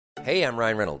Hey, I'm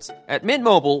Ryan Reynolds. At Mint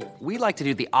Mobile, we like to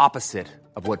do the opposite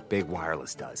of what Big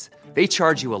Wireless does. They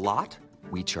charge you a lot,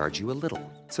 we charge you a little.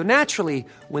 So naturally,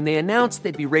 when they announced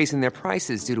they'd be raising their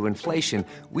prices due to inflation,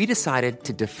 we decided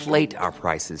to deflate our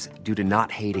prices due to not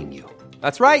hating you.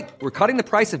 That's right. We're cutting the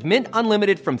price of Mint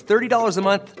Unlimited from $30 a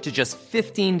month to just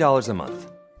 $15 a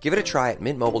month. Give it a try at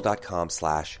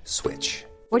mintmobile.com/switch.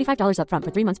 $45 up front for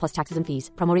 3 months plus taxes and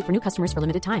fees. Promo rate for new customers for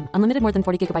limited time. Unlimited more than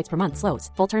 40 gigabytes per month. Slows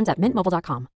full terms at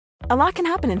mintmobile.com. A lot can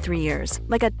happen in 3 years,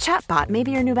 like a chatbot may be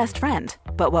your new best friend.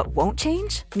 But what won't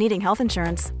change? Needing health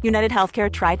insurance. United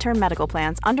Healthcare Tri-Term Medical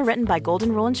Plans, underwritten by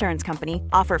Golden Rule Insurance Company,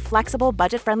 offer flexible,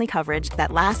 budget-friendly coverage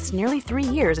that lasts nearly 3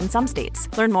 years in some states.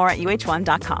 Learn more at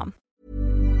uh1.com.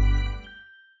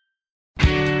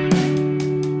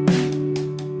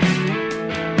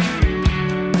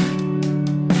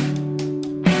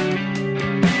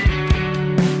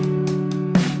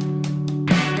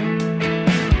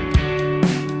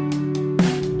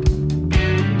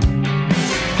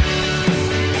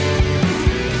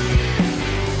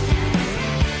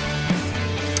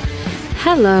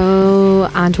 Hello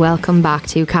and welcome back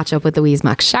to Catch Up with Louise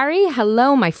McSharry.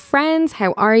 Hello, my friends.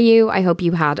 How are you? I hope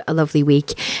you had a lovely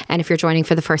week. And if you're joining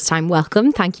for the first time,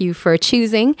 welcome. Thank you for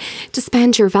choosing to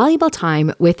spend your valuable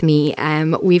time with me.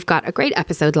 We've got a great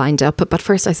episode lined up. But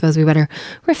first, I suppose we better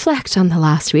reflect on the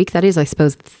last week. That is, I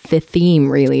suppose, the theme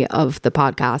really of the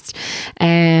podcast.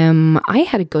 I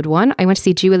had a good one. I went to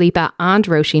see Dua Lipa and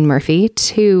Roisin Murphy,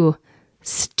 two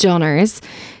stunners.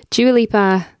 Dua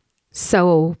Lipa,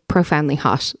 so profoundly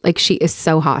hot. Like, she is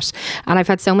so hot. And I've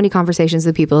had so many conversations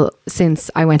with people since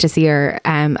I went to see her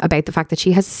about the fact that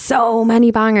she has so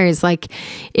many bangers. Like,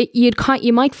 you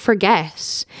might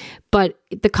forget, but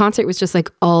the concert was just like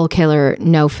all killer,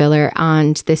 no filler.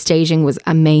 And the staging was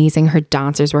amazing. Her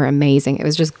dancers were amazing. It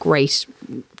was just great.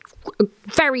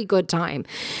 Very good time.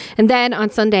 And then on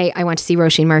Sunday, I went to see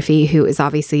Roisin Murphy, who is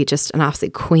obviously just an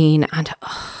absolute queen. And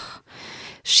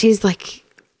she's like,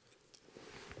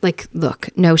 look,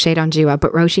 no shade on Dua,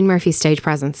 but Roisin Murphy's stage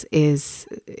presence is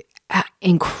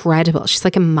incredible. She's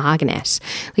like a magnet.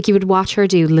 Like, you would watch her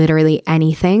do literally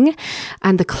anything.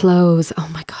 And the clothes, oh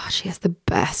my gosh, she has the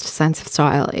best sense of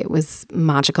style. It was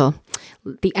magical.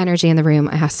 The energy in the room,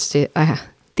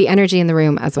 the energy in the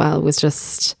room as well was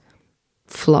just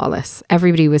flawless.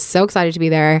 Everybody was so excited to be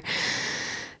there.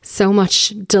 So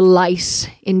much delight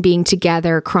in being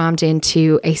together, crammed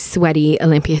into a sweaty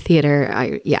Olympia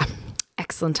Theatre.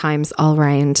 Excellent times all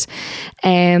round.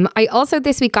 I also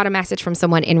this week got a message from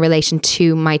someone in relation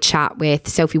to my chat with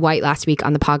Sophie White last week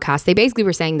on the podcast. They basically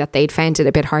were saying that they'd found it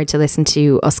a bit hard to listen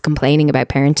to us complaining about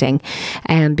parenting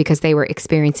because they were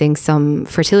experiencing some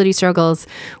fertility struggles,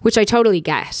 which I totally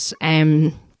get.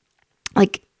 I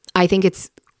think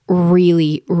it's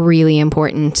really, really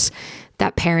important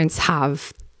that parents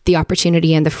have the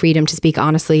opportunity and the freedom to speak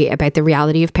honestly about the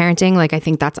reality of parenting. Like, I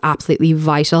think that's absolutely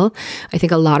vital. I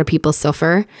think a lot of people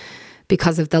suffer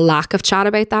because of the lack of chat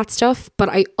about that stuff. But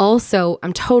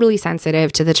I'm totally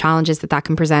sensitive to the challenges that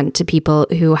can present to people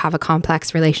who have a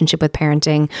complex relationship with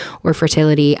parenting or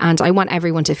fertility. And I want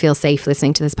everyone to feel safe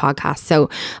listening to this podcast. So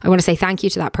I want to say thank you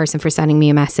to that person for sending me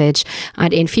a message.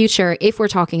 And in future, if we're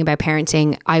talking about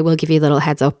parenting, I will give you a little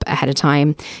heads up ahead of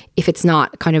time if it's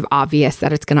not kind of obvious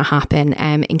that it's going to happen,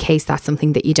 in case that's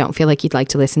something that you don't feel like you'd like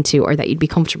to listen to or that you'd be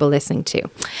comfortable listening to.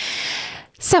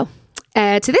 So,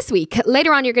 to this week.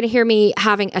 Later on, you're going to hear me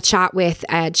having a chat with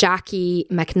Jackie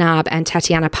McNabb and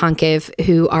Tatiana Pankiv,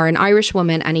 who are an Irish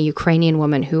woman and a Ukrainian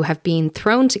woman who have been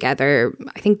thrown together,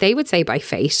 I think they would say by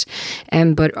fate,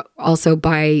 but also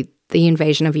by the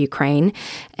invasion of Ukraine.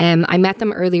 I met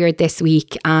them earlier this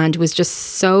week and was just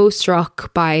so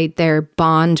struck by their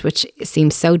bond, which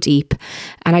seems so deep.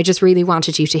 And I just really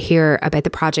wanted you to hear about the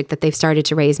project that they've started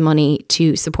to raise money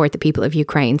to support the people of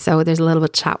Ukraine. So there's a little bit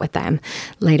of chat with them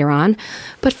later on.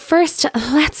 But first,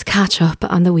 let's catch up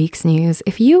on the week's news.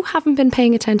 If you haven't been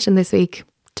paying attention this week,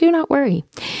 do not worry.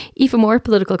 Aoife Moore,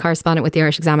 political correspondent with the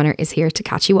Irish Examiner, is here to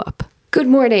catch you up. Good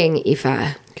morning,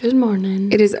 Aoife. Good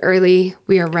morning. It is early.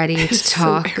 We are ready to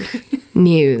talk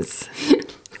news.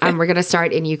 And we're going to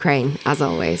start in Ukraine, as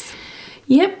always.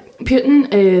 Yep,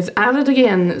 Putin is at it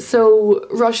again. So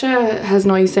Russia has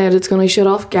now said it's going to shut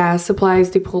off gas supplies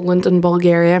to Poland and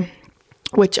Bulgaria,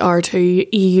 which are two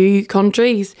EU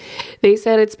countries. They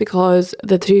said it's because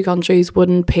the two countries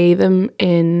wouldn't pay them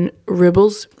in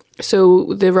rubles.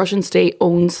 So the Russian state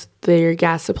owns their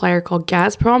gas supplier called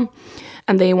Gazprom,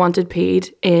 and they wanted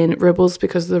paid in rubles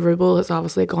because the ruble has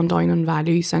obviously gone down in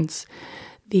value since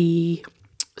the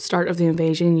start of the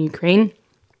invasion in Ukraine.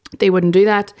 They wouldn't do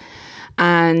that,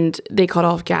 and they cut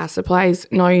off gas supplies.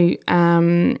 Now,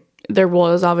 there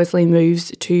was obviously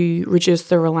moves to reduce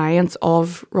the reliance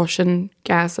of Russian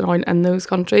gas and oil in those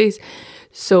countries.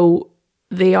 So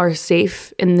they are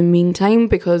safe in the meantime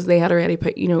because they had already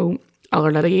put,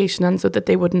 other litigation in so that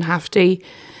they wouldn't have to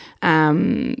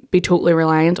be totally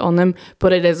reliant on them.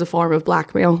 But it is a form of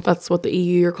blackmail. That's what the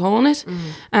EU are calling it.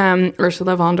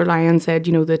 Ursula von der Leyen said,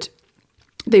 that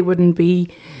they wouldn't be,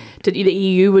 the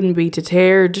EU wouldn't be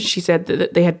deterred. She said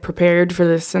that they had prepared for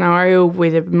this scenario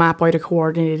with a map out a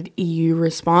coordinated EU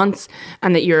response,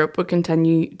 and that Europe would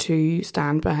continue to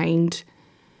stand behind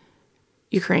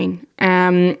Ukraine.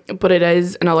 But it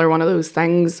is another one of those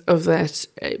things of that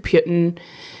Putin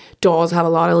does have a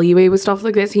lot of leeway with stuff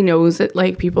like this. He knows that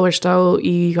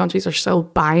EU countries are still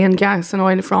buying gas and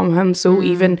oil from him. So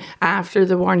even after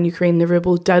the war in Ukraine, the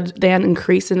ruble did then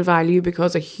increase in value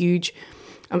because a huge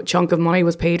chunk of money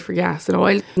was paid for gas and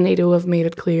oil. NATO have made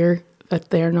it clear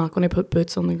that they're not going to put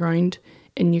boots on the ground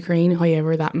in Ukraine.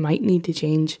 However, that might need to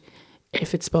change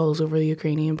if it spills over the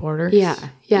Ukrainian border. Yeah.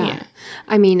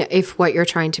 I mean, if what you're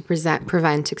trying to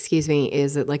prevent,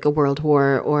 is it like a world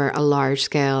war or a large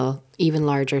scale, even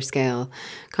larger scale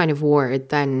kind of war,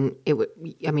 then it would,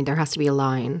 there has to be a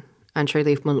line. And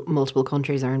surely if multiple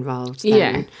countries are involved,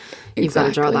 then you've got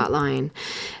to draw that line.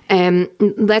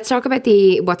 Let's talk about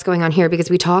what's going on here, because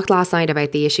we talked last night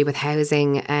about the issue with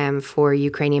housing for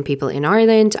Ukrainian people in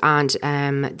Ireland, and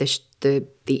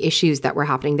the issues that were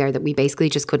happening there, that we basically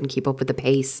just couldn't keep up with the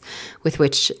pace with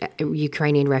which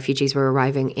Ukrainian refugees were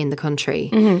arriving in the country.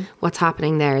 What's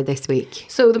happening there this week?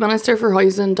 So the Minister for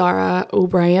Housing, Dara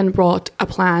O'Brien, brought a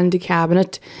plan to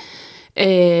Cabinet,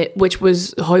 which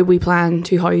was how we plan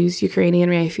to house Ukrainian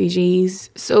refugees.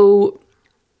 So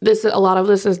a lot of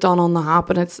this is done on the hop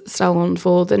and it's still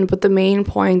unfolding, but the main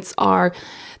points are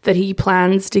that he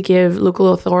plans to give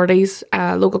local authorities,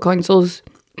 local councils,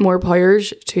 more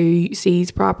powers to seize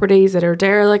properties that are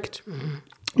derelict,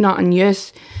 not in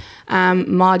use. They're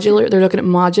looking at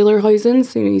modular housing,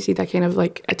 so you see that kind of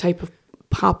like a type of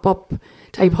pop-up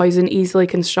type housing, easily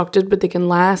constructed, but they can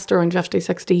last around 50,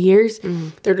 60 years.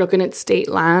 They're looking at state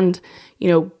land,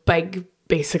 big,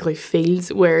 basically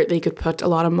fields where they could put a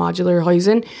lot of modular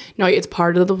housing. Now, it's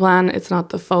part of the plan, it's not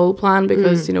the full plan,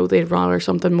 because, they'd rather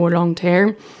something more long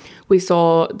term. We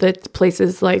saw that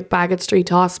places like Baggot Street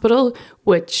Hospital,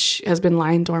 which has been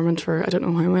lying dormant for I don't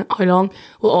know how long,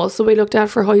 will also be looked at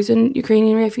for housing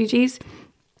Ukrainian refugees.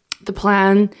 The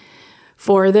plan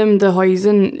for them, the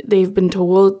housing, they've been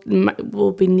told,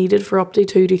 will be needed for up to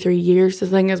 2 to 3 years. The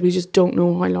thing is, we just don't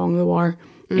know how long the war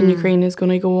in Ukraine is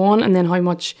going to go on, and then how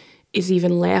much is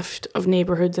even left of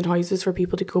neighbourhoods and houses for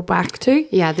people to go back to.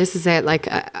 Yeah, this is it. Like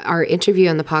our interview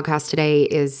on the podcast today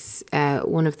is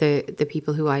one of the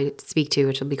people who I speak to,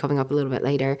 which will be coming up a little bit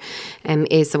later,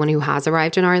 is someone who has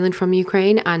arrived in Ireland from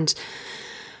Ukraine, and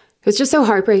it was just so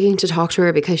heartbreaking to talk to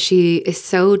her because she is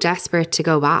so desperate to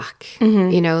go back.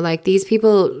 These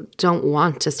people don't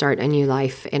want to start a new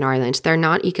life in Ireland. They're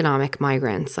not economic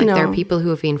migrants. They're people who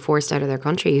have been forced out of their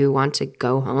country who want to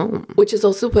go home. Which is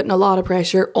also putting a lot of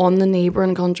pressure on the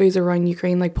neighbouring countries around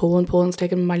Ukraine, like Poland. Poland's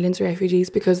taking millions of refugees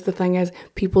because the thing is,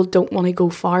 people don't want to go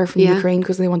far from Ukraine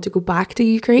because they want to go back to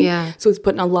Ukraine. Yeah. So it's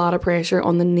putting a lot of pressure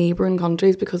on the neighbouring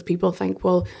countries because people think,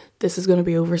 well, this is going to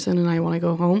be over soon and I want to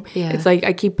go home. Yeah. It's like,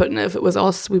 I keep putting it, if it was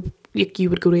us, you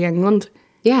would go to England.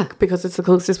 Yeah. Because it's the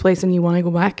closest place and you want to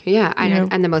go back. Yeah,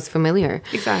 and the most familiar.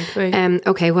 Exactly.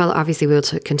 Okay, well, obviously we'll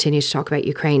continue to talk about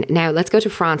Ukraine. Now, let's go to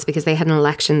France, because they had an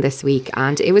election this week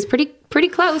and it was pretty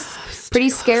close. Pretty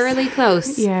scarily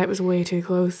close. Yeah, it was way too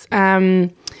close.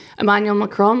 Emmanuel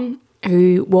Macron,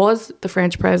 who was the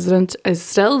French president, is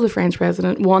still the French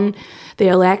president, won the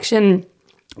election,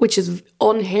 which is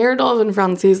unheard of in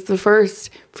France. He's the first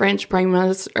French prime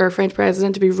minister or French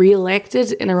president to be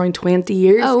re-elected in around 20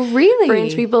 years. Oh, really?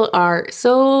 French people are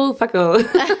so fickle.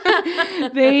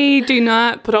 They do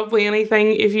not put up with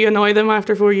anything. If you annoy them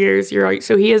after 4 years, you're out.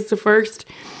 So he is the first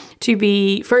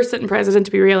sitting president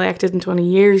to be re-elected in 20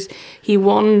 years. He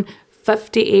won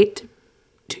 58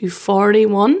 to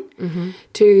 41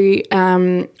 to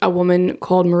a woman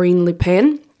called Marine Le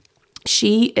Pen.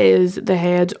 She is the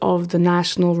head of the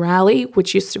National Rally,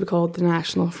 which used to be called the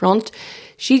National Front.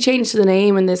 She changed the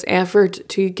name in this effort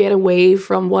to get away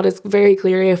from what is very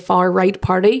clearly a far-right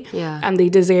party, and they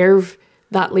deserve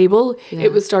that label. Yeah.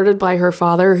 It was started by her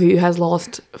father, who has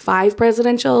lost 5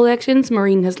 presidential elections.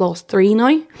 Marine has lost 3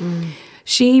 now.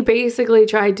 She basically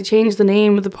tried to change the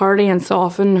name of the party and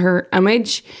soften her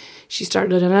image. She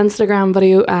started an Instagram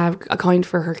video account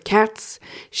for her cats.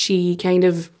 She kind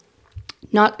of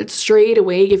not straight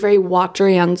away give very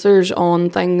watery answers on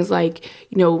things like,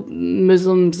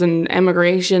 Muslims and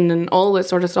immigration and all this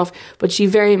sort of stuff. But she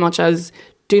very much is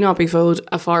do not be fooled,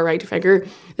 a far-right figure.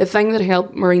 The thing that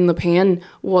helped Marine Le Pen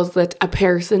was that a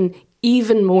person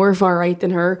even more far-right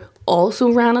than her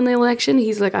also ran in the election.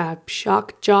 He's like a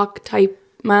shock jock type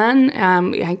man.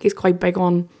 I think he's quite big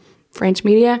on French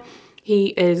media. He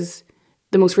is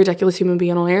the most ridiculous human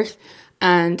being on earth.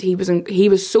 And he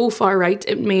was so far-right,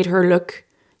 it made her look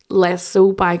less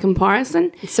so by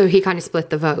comparison. So he kind of split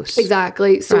the vote.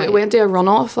 Exactly. So Right. it went to a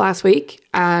runoff last week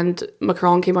and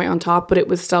Macron came out on top, but it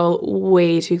was still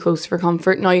way too close for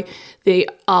comfort. Now, the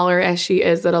other issue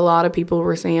is that a lot of people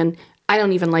were saying, I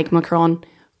don't even like Macron,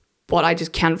 but I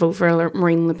just can't vote for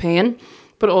Marine Le Pen.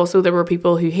 But also there were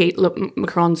people who hate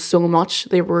Macron so much,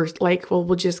 they were like, well,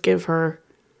 we'll just give her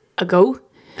a go.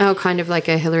 Oh, kind of like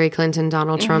a Hillary Clinton,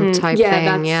 Donald Trump type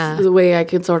thing. That's the way I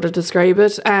could sort of describe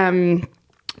it.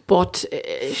 But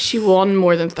she won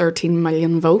more than 13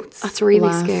 million votes. That's really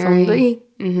last scary. Sunday.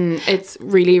 It's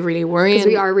really, really worrying. Because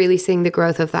we are really seeing the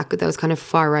growth of those kind of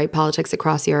far-right politics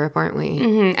across Europe, aren't we?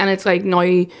 And it's like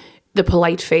now the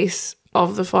polite face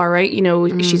of the far right. You know,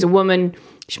 she's a woman,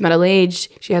 she's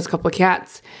middle-aged, she has a couple of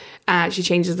cats. She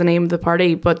changes the name of the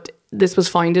party, but this was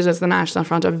founded as the National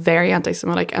Front, a very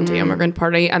anti-Semitic, anti-immigrant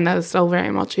party, and that is still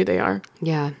very much who they are.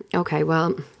 Yeah. Okay,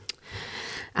 well,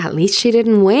 at least she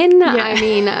didn't win. Yeah. I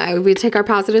mean, we take our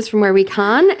positives from where we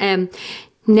can.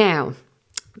 Now,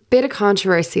 bit of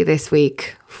controversy this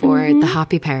week for the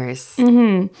Happy Pears.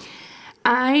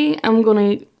 I am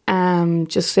going to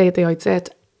just say at the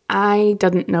outset, I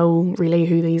didn't know really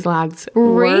who these lads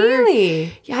were.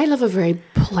 Really? Yeah, I live a very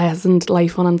pleasant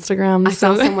life on Instagram. I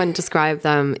saw someone describe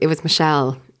them. It was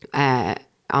Michele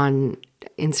on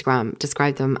Instagram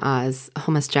described them as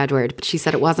hummus Jedward, but she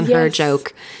said it wasn't her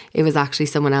joke. It was actually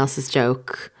someone else's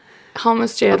joke.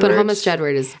 Hummus Jedward. But hummus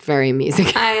Jedward is very amusing.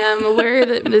 I am aware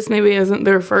that this maybe isn't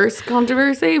their first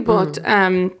controversy, but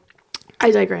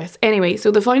I digress. Anyway,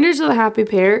 so the founders of the Happy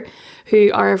Pear,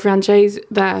 who are a franchise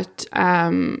that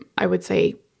I would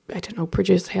say, I don't know,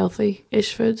 produce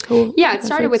healthy-ish foods. Yeah, it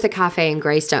started with a cafe in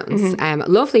Greystones.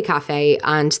 Lovely cafe,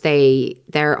 and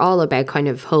they're all about kind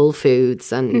of whole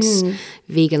foods and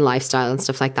vegan lifestyle and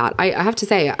stuff like that. I have to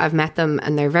say, I've met them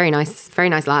and they're very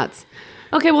nice lads.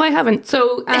 Okay, well, I haven't.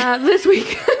 So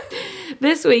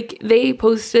this week they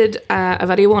posted a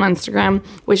video on Instagram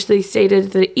which they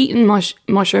stated that eating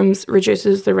mushrooms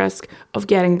reduces the risk of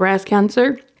getting breast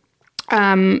cancer.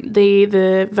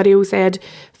 The video said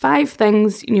 5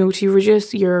 things, to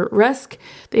reduce your risk.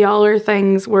 The other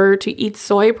things were to eat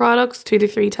soy products 2 to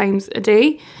 3 times a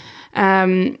day.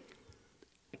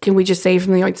 Can we just say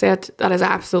from the outset that is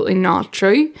absolutely not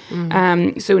true?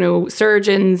 So no,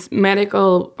 surgeons,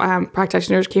 medical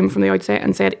practitioners came from the outset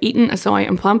and said eating a soy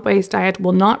and plant-based diet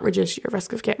will not reduce your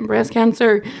risk of getting breast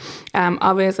cancer.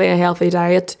 Obviously, a healthy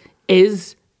diet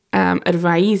is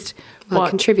advised. Well, it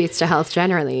contributes to health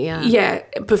generally, yeah. Yeah,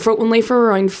 but only for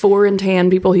around 4 in 10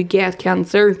 people who get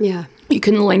cancer, you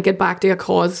can link it back to a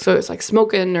cause. So it's like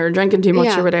smoking or drinking too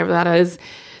much or whatever that is.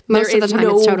 Most of the time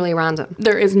it's totally random.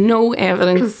 There is no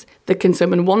evidence that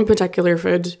consuming one particular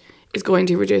food is going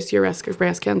to reduce your risk of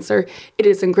breast cancer. It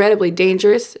is incredibly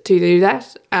dangerous to do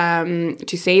that,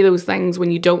 to say those things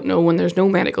when you don't know, when there's no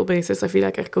medical basis. I feel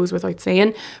like it goes without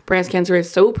saying. Breast cancer is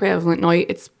so prevalent now.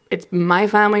 It's my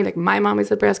family, like my mom has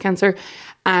had breast cancer,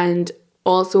 and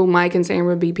also my concern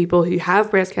would be people who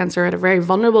have breast cancer at a very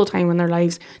vulnerable time in their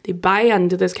lives. They buy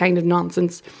into this kind of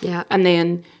nonsense, and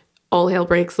then all hell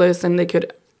breaks loose and they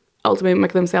could ultimately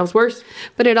make themselves worse.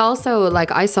 But it also,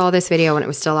 like, I saw this video when it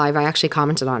was still live. I actually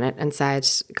commented on it and said,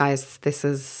 guys,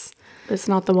 it's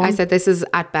not the one. I said, this is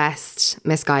at best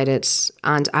misguided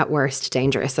and at worst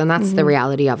dangerous. And that's the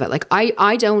reality of it. Like,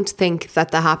 I don't think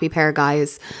that the Happy Pear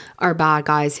guys are bad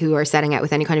guys who are setting out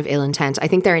with any kind of ill intent. I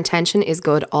think their intention is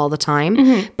good all the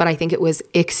time, but I think it was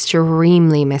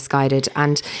extremely misguided.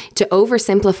 And to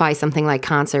oversimplify something like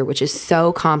cancer, which is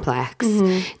so complex,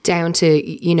 down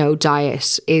to,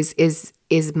 diet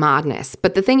is madness.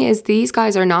 But the thing is, these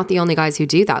guys are not the only guys who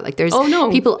do that. Like, there's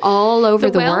people all over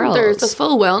the world. There's a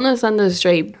full wellness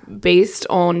industry based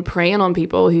on preying on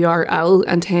people who are ill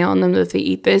and telling them that they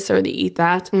eat this or they eat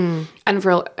that. And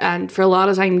for a lot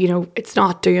of time, it's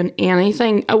not doing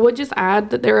anything. I would just add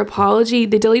that their apology,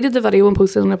 they deleted the video and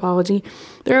posted an apology.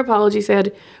 Their apology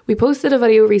said, "We posted a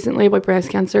video recently about breast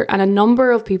cancer and a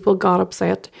number of people got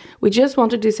upset. We just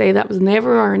wanted to say that was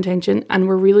never our intention and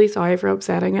we're really sorry for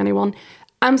upsetting anyone."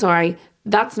 I'm sorry,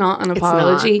 That's not an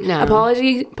apology. Not,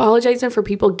 no. Apologizing for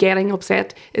people getting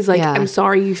upset is like, I'm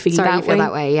sorry you feel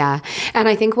that way. Yeah. And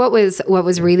I think what was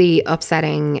really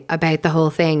upsetting about the whole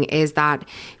thing is that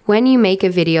when you make a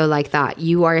video like that,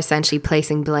 you are essentially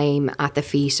placing blame at the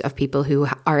feet of people who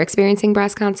are experiencing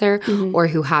breast cancer or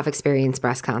who have experienced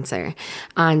breast cancer.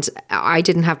 And I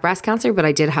didn't have breast cancer, but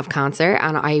I did have cancer,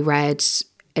 and I read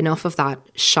enough of that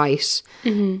shite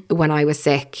when I was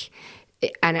sick.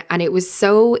 And it was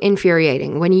so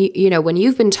infuriating when when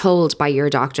you've been told by your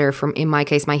doctor, from, in my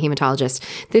case, my hematologist,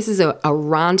 this is a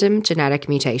random genetic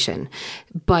mutation.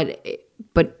 But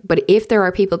if there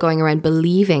are people going around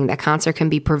believing that cancer can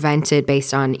be prevented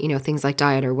based on, things like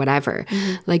diet or whatever,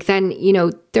 like then,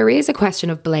 there is a question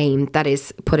of blame that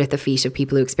is put at the feet of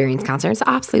people who experience cancer. It's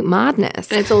absolute madness.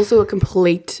 And it's also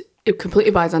it completely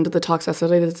buys into the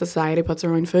toxicity that society puts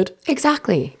around food.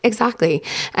 Exactly.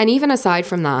 And even aside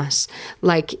from that,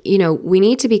 like, we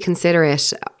need to be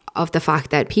considerate of the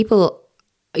fact that people,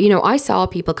 I saw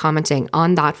people commenting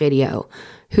on that video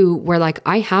who were like,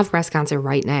 I have breast cancer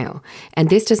right now, and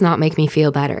this does not make me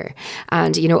feel better.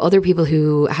 And, other people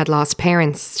who had lost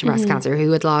parents to breast cancer,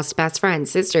 who had lost best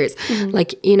friends, sisters,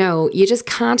 like, you just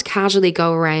can't casually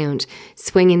go around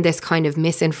swinging this kind of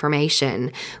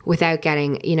misinformation without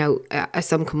getting,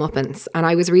 some comeuppance. And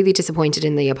I was really disappointed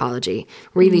in the apology,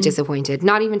 really disappointed,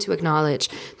 not even to acknowledge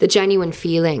the genuine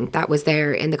feeling that was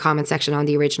there in the comment section on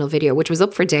the original video, which was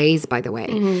up for days, by the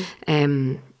way.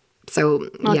 So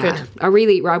Not yeah, good. a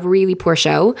really poor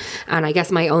show. And I guess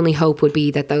my only hope would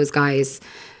be that those guys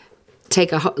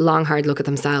take a long, hard look at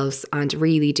themselves and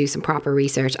really do some proper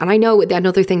research. And I know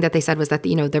another thing that they said was that,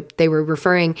 they were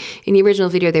referring, in the original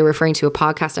video, they were referring to a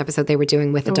podcast episode they were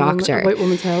doing with a doctor. About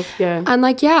women's health, yeah. And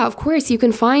like, yeah, of course, you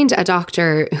can find a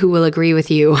doctor who will agree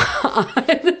with you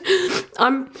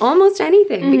on almost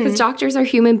anything, because doctors are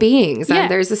human beings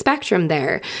and there's a spectrum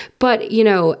there. But,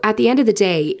 at the end of the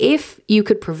day, if you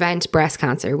could prevent breast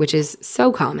cancer, which is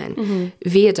so common,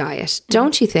 via diet,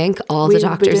 don't you think all the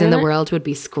doctors in the world would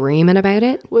be screaming about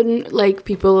it? Wouldn't, like,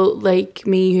 people like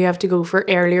me who have to go for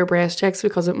earlier breast checks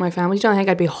because of my family, don't think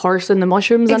I'd be horsing the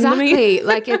mushrooms under me? Exactly.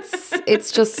 Like,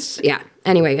 it's just, yeah.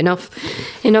 Anyway, enough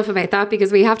about that,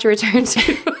 because we have to return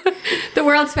to the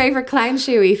world's favourite clown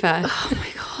shoe, Aoife. Oh my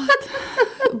God.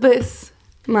 This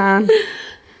man.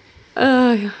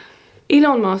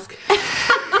 Elon Musk.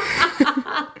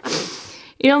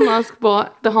 Elon Musk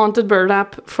bought the Haunted Bird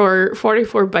app for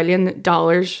 $44 billion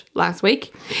last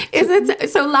week.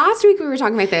 So last week we were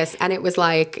talking about this, and it was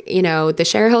like, the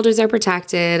shareholders are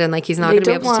protected, and like he's not going to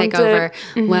be able to take over.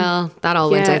 Well, that all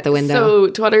went out the window. So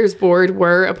Twitter's board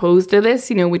were opposed to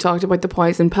this. We talked about the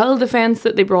poison pill defense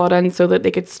that they brought in so that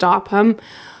they could stop him.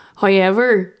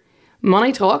 However,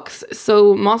 money talks.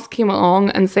 So Musk came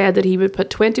along and said that he would put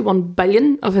 21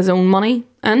 billion of his own money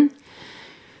in.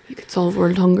 You could solve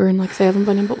world hunger in like 7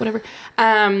 billion, but whatever.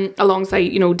 Alongside,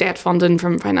 debt funding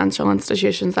from financial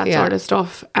institutions, that sort of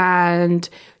stuff. And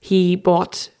he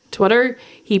bought Twitter.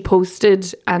 He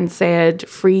posted and said,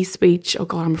 free speech. Oh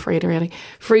God, I'm afraid already.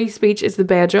 Free speech is the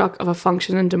bedrock of a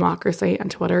functioning democracy, and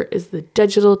Twitter is the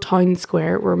digital town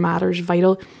square where matters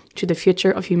vital to the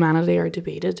future of humanity are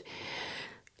debated.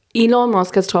 Elon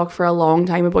Musk has talked for a long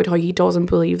time about how he doesn't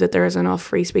believe that there is enough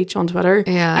free speech on Twitter.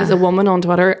 Yeah. As a woman on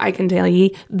Twitter, I can tell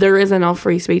you there is enough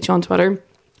free speech on Twitter.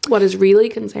 What is really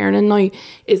concerning now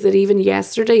is that even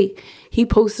yesterday he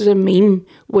posted a meme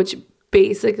which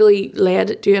basically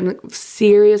led to a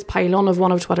serious pile-on of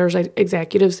one of Twitter's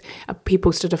executives. He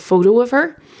posted a photo of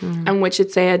her in which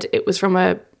it said it was from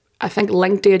I think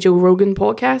linked to a Joe Rogan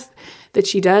podcast that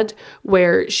she did,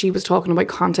 where she was talking about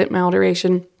content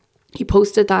moderation. He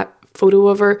posted that photo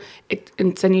of her. It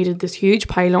insinuated this huge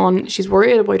pile-on. She's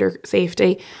worried about her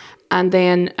safety. And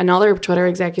then another Twitter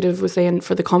executive was saying,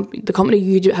 for the company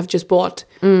you have just bought,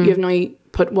 you have now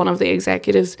put one of the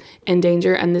executives in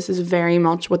danger. And this is very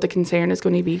much what the concern is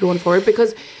going to be going forward.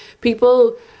 Because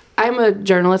I'm a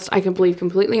journalist. I can believe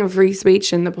completely in free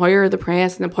speech and the power of the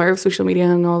press and the power of social media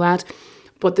and all that.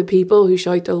 But the people who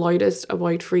shout the loudest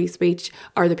about free speech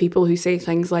are the people who say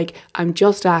things like, I'm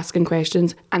just asking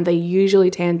questions, and they usually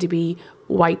tend to be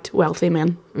white, wealthy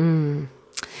men.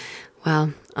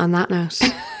 Well, on that note,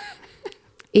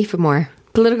 Aoife Moore,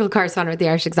 political correspondent at the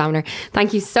Irish Examiner,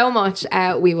 thank you so much.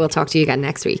 We will talk to you again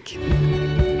next week.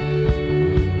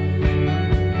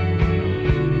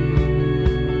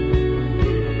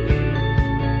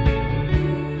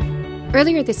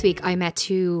 Earlier this week, I met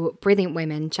two brilliant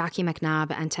women, Jackie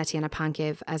McNabb and Tetiana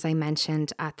Pankiv, as I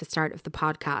mentioned at the start of the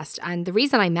podcast. And the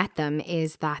reason I met them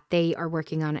is that they are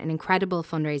working on an incredible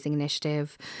fundraising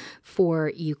initiative for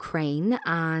Ukraine.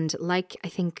 And like I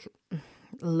think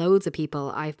loads of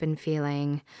people, I've been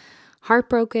feeling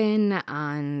heartbroken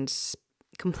and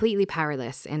completely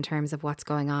powerless in terms of what's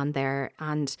going on there.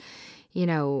 And, you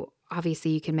know,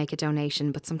 obviously you can make a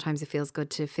donation, but sometimes it feels good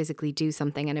to physically do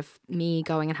something. And if me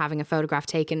going and having a photograph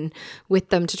taken with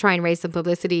them to try and raise some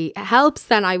publicity helps,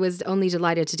 then I was only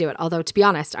delighted to do it. Although, to be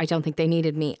honest, I don't think they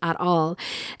needed me at all.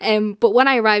 But when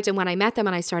I arrived and when I met them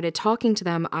and I started talking to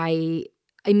them, I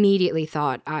immediately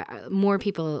thought more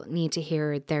people need to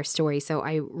hear their story. So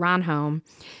I ran home.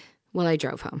 Well, I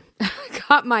drove home,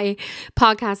 got my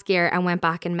podcast gear and went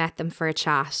back and met them for a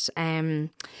chat,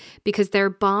 because their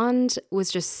bond was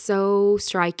just so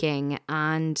striking,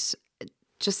 and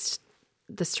just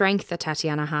the strength that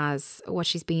Tatiana has, what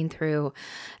she's been through,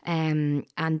 and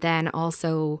then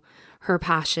also her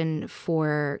passion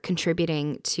for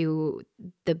contributing to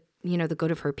the good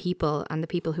of her people and the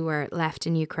people who are left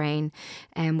in Ukraine,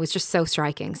 was just so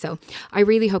striking. So I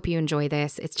really hope you enjoy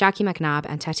this. It's Jackie McNabb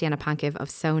and Tatiana Pankiv of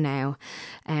So Now,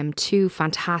 two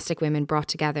fantastic women brought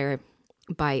together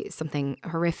by something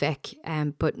horrific,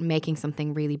 but making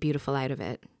something really beautiful out of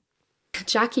it.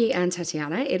 Jackie and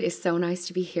Tatiana, it is so nice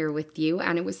to be here with you,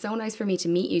 and it was so nice for me to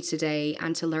meet you today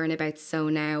and to learn about So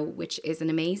Now, which is an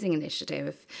amazing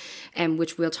initiative,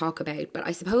 which we'll talk about. But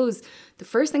I suppose the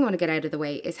first thing I want to get out of the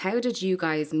way is, how did you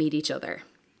guys meet each other?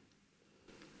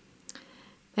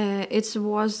 It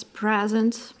was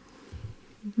present,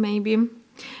 maybe,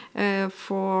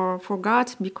 for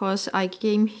God, because I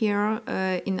came here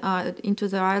into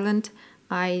the island.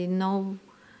 I know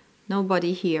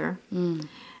nobody here.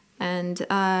 And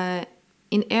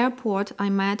in airport, I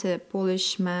met a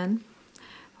Polish man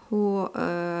who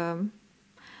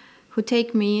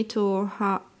take me to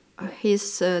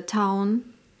his town,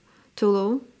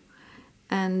 Tulu,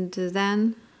 and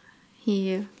then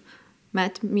he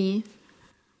met me.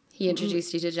 He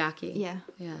introduced you to Jackie.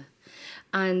 Yeah.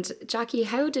 And Jackie,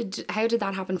 how did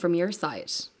that happen from your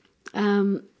side?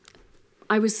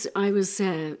 I was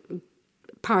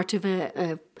part of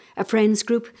a friends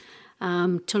group.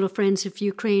 Tulu Friends of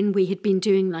Ukraine. We had been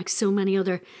doing, like so many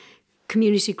other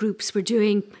community groups were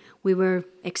doing. We were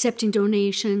accepting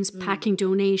donations, packing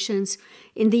donations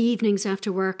in the evenings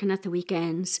after work and at the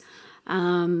weekends,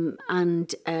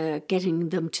 and getting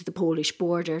them to the Polish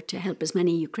border to help as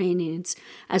many Ukrainians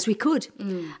as we could.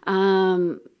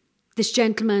 This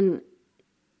gentleman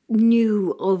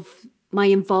knew of my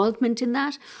involvement in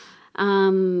that,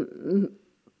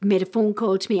 made a phone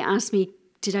call to me, asked me,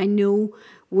 did I know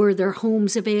were there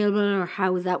homes available or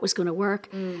how that was going to work?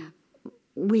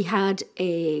 We had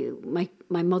my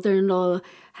mother-in-law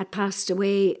had passed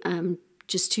away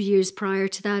just 2 years prior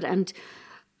to that, and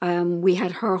we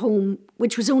had her home,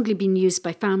 which was only being used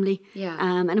by family,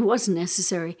 and it wasn't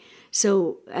necessary.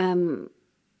 So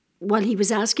while he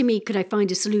was asking me, could I find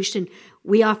a solution,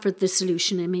 we offered the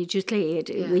solution immediately.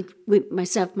 We,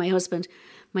 myself, my husband,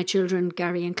 my children,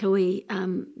 Gary and Chloe,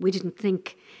 we didn't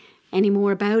think any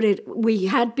more about it. We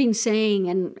had been saying,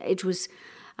 and it was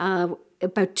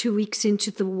about 2 weeks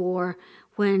into the war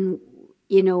when,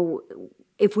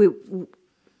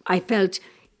 I felt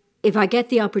if I get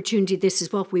the opportunity, this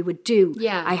is what we would do.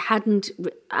 Yeah. I hadn't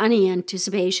any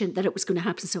anticipation that it was going to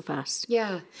happen so fast.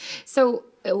 Yeah. So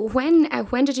when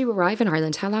did you arrive in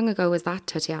Ireland? How long ago was that,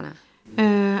 Tatiana?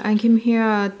 I came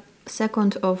here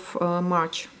 2nd of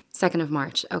March. 2nd of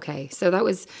March. Okay. So that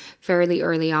was fairly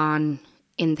early on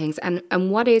in things.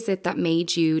 And what is it that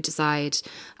made you decide,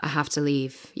 I have to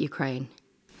leave Ukraine?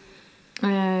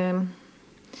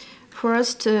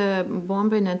 First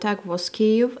bombing attack was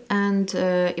Kyiv and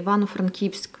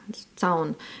Ivano-Frankivsk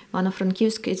town.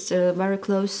 Ivano-Frankivsk is very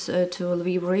close to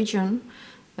Lviv region,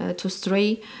 to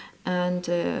Stray, and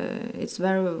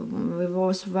we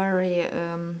was very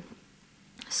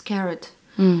scared.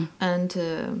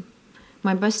 And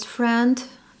my best friend,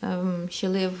 she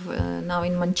live now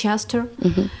in Manchester,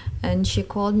 and she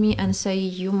called me and say,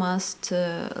 you must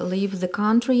leave the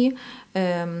country,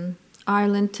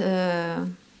 Ireland,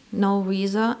 no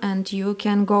visa, and you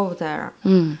can go there.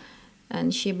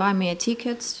 And she buy me a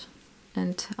ticket,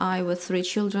 and I with 3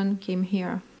 children came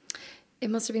here. It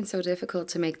must have been so difficult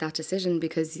to make that decision,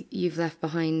 because you've left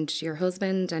behind your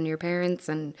husband and your parents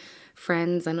and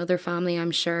friends and other family,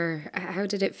 I'm sure. How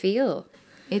did it feel?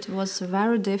 It was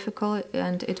very difficult,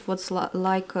 and it was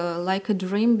like a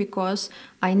dream, because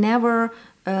I never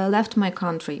left my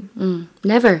country.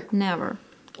 Never? Never.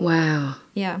 Wow.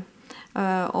 Yeah.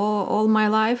 All my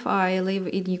life I live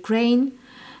in Ukraine,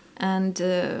 and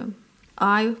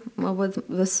I, with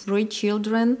 3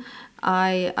 children,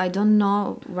 I don't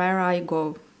know where I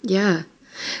go. Yeah.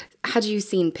 Had you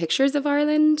seen pictures of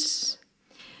Ireland?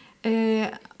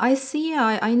 I see.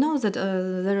 I know that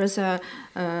there is a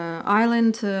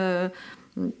island,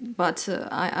 but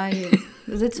I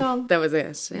that's all. That was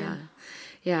it.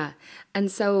 Yeah.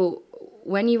 And so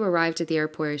when you arrived at the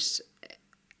airport,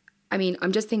 I mean,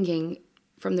 I'm just thinking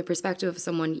from the perspective of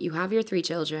someone, you have your 3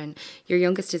 children. Your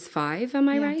youngest is 5, am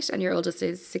I right? And your oldest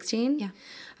is 16? Yeah.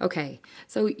 Okay.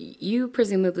 So you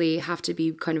presumably have to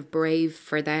be kind of brave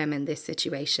for them in this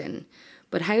situation.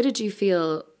 But how did you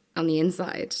feel on the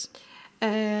inside?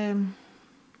 I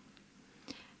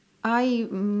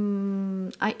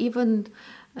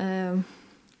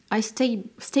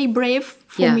stay brave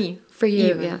for me. For you,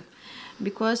 even. yeah.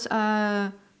 Because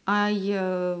I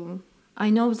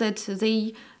know that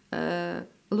they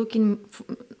looking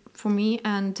for me,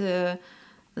 and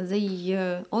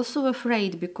they also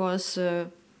afraid because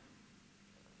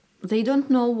they don't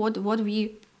know what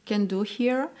we can do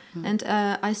here. And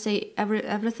I say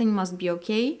everything must be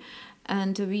okay,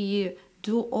 and we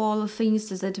do all things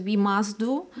that we must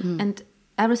do, and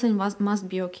everything must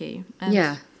be okay.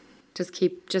 And just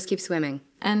keep swimming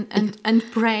and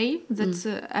pray that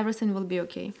everything will be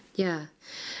okay. Yeah.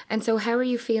 And so how are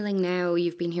you feeling now?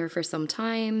 You've been here for some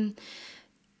time.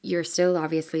 You're still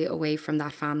obviously away from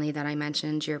that family that I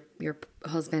mentioned. Your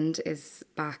husband is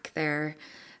back there.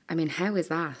 I mean, how is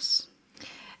that?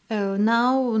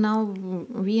 Now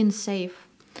we in safe,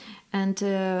 and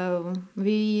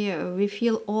we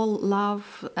feel all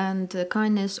love and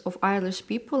kindness of Irish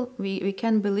people. We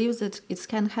can believe that it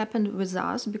can happen with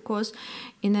us, because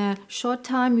in a short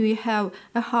time we have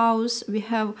a house, we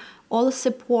have all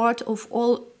support of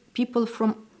all people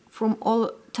from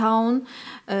all town.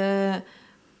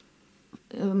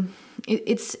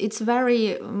 It's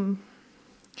very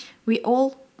we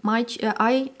all.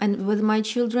 I and with my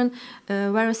children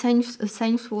very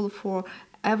thankful for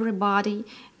everybody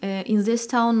in this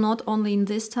town, not only in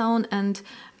this town, and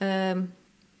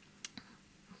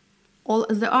all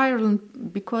the Ireland,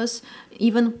 because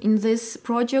even in this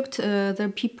project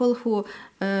the people who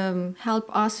help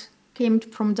us came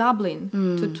from Dublin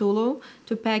to Tulu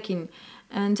to Peking.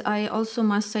 And I also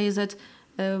must say that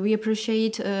we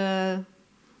appreciate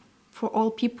for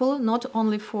all people, not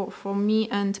only for me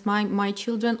and my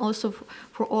children, also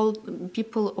for all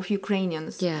people of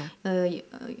Ukrainians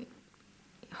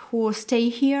who stay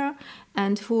here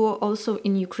and who are also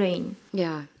in Ukraine.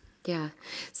 Yeah.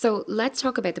 So let's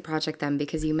talk about the project then,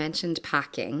 because you mentioned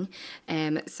packing.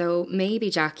 So maybe,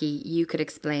 Jackie, you could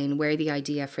explain where the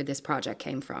idea for this project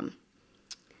came from.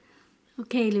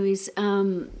 Okay, Louise.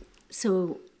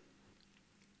 So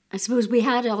I suppose we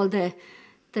had all the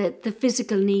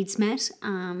physical needs met,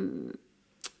 and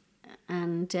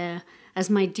as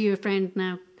my dear friend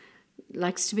now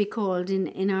likes to be called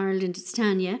in Ireland, it's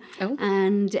Tanya. Oh.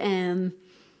 And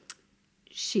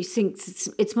she thinks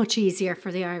it's much easier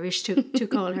for the Irish to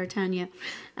call her Tanya.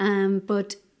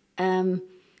 But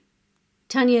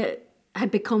Tanya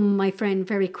had become my friend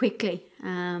very quickly,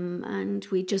 and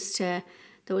we just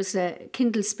there was a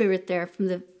kindled spirit there from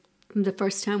the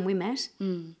first time we met.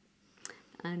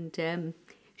 And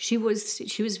she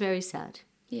was very sad.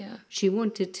 Yeah. She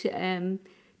wanted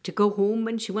to go home,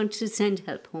 and she wanted to send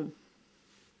help home.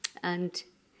 And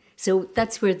so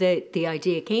that's where the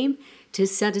idea came, to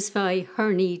satisfy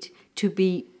her need to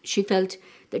be. She felt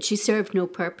that she served no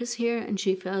purpose here, and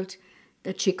she felt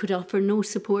that she could offer no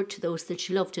support to those that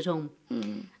she loved at home.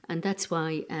 And that's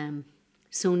why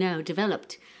So Now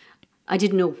developed. I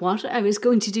didn't know what I was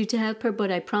going to do to help her,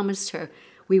 but I promised her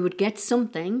we would get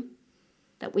something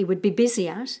that we would be busy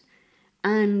at,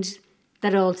 and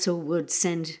that also would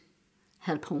send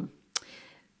help home.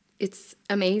 It's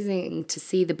amazing to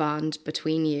see the bond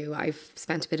between you. I've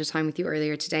spent a bit of time with you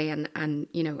earlier today, and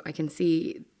you know, I can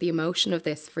see the emotion of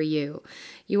this for you.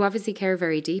 You obviously care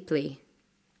very deeply.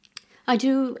 I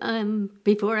do.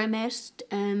 Before I met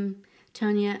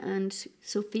Tanya and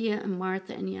Sophia and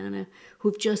Martha and Yana,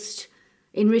 who've just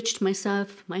enriched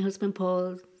myself, my husband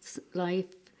Paul's life,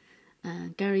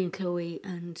 Gary and Chloe,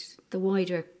 and the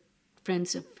wider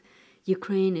friends of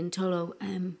Ukraine in Tullow,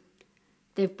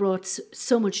 they've brought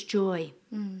so much joy.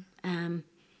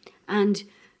 And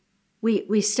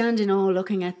we stand in awe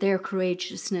looking at their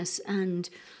courageousness, and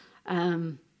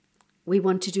we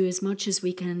want to do as much as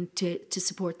we can to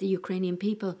support the Ukrainian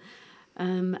people.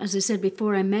 As I said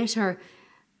before I met her,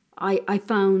 I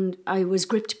found I was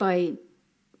gripped by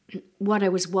what I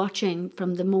was watching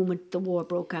from the moment the war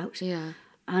broke out. Yeah.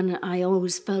 And I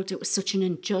always felt it was such an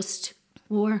unjust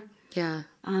war. Yeah.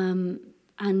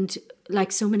 And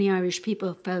like so many Irish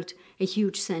people, felt a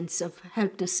huge sense of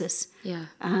helplessness. Yeah.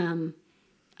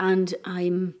 And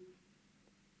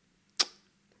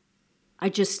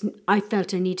I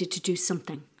felt I needed to do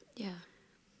something. Yeah.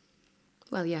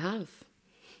 Well, you have.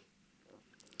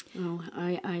 Oh,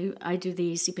 I do the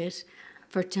easy bit.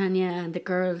 For Tanya and the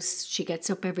girls, she gets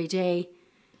up every day.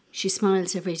 She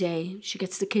smiles every day. She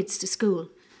gets the kids to school.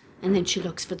 And then she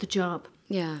looks for the job.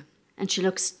 Yeah. And she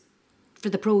looks for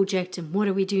the project and what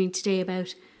are we doing today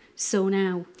about So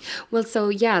Now. Well, so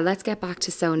yeah, let's get back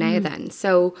to So Now then.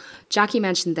 So Jackie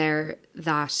mentioned there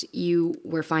that you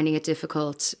were finding it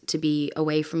difficult to be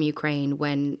away from Ukraine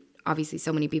when obviously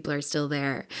so many people are still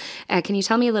there. Can you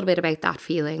tell me a little bit about that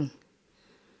feeling?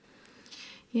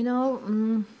 You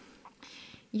know,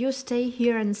 you stay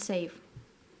here and safe.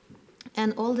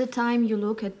 And all the time you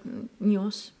look at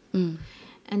news.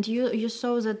 And you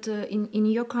saw that in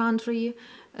your country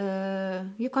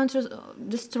is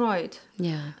destroyed.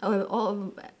 Yeah.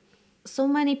 So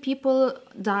many people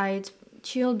died,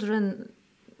 children,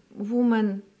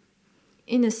 women,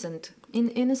 innocent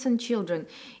children.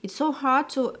 It's so hard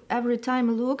to every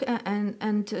time look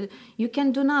and you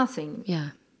can do nothing.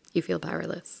 Yeah. You feel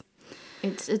powerless.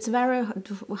 It's very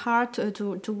hard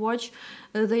to watch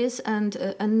this and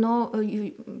know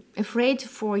you afraid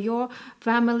for your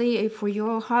family, for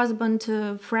your husband,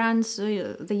 friends.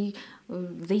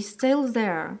 They still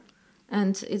there,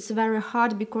 and it's very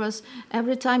hard because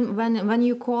every time when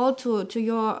you call to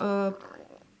your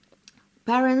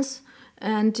parents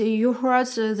and you heard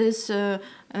this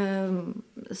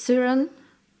siren,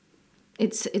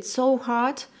 it's so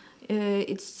hard.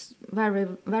 It's very,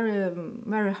 very,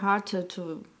 very hard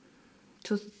to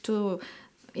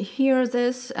hear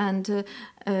this and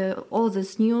all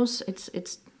this news.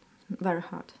 It's very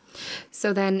hard.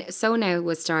 So then So Now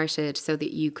was started so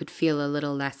that you could feel a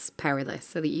little less powerless,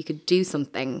 so that you could do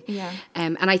something. Yeah.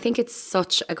 And I think it's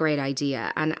such a great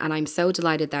idea. And I'm so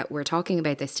delighted that we're talking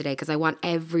about this today because I want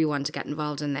everyone to get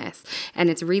involved in this. And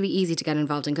it's really easy to get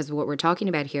involved in because what we're talking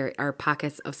about here are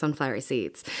packets of sunflower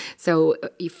seeds. So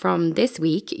from this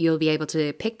week, you'll be able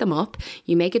to pick them up.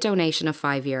 You make a donation of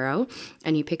 €5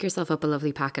 and you pick yourself up a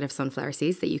lovely packet of sunflower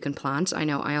seeds that you can plant. I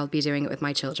know I'll be doing it with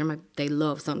my children. They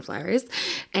love sunflowers.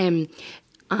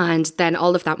 And then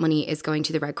all of that money is going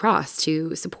to the Red Cross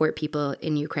to support people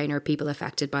in Ukraine or people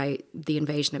affected by the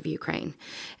invasion of Ukraine.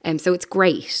 So it's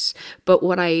great. But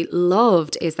what I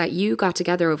loved is that you got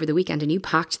together over the weekend and you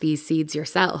packed these seeds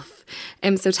yourself.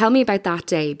 So tell me about that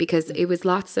day, because it was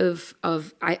lots of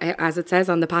as it says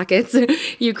on the packets,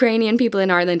 Ukrainian people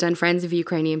in Ireland and friends of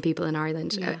Ukrainian people in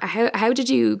Ireland. Yeah. How did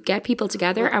you get people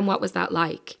together and what was that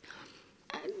like?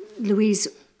 Louise,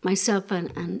 myself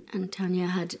and Tanya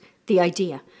had the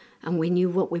idea and we knew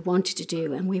what we wanted to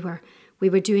do, and we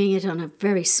were doing it on a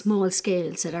very small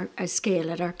scale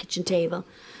at our kitchen table.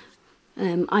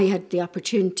 I had the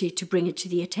opportunity to bring it to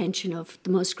the attention of the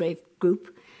Musgrave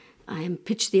group. I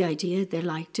pitched the idea, they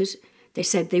liked it, they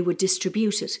said they would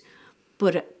distribute it,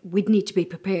 but we'd need to be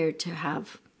prepared to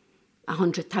have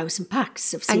 100,000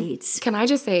 packs of seeds. And can I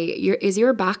just say, is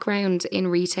your background in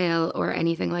retail or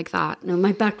anything like that? No,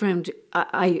 my background,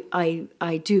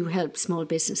 I do help small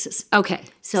businesses. Okay,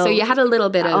 so you had a little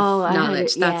bit of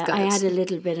knowledge. That's good. I had a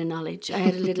little bit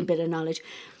of knowledge.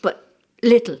 But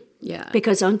little. Yeah.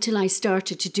 Because until I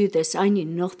started to do this, I knew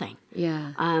nothing.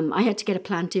 Yeah. I had to get a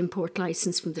plant import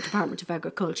license from the Department of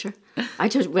Agriculture.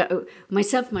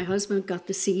 Myself and my husband got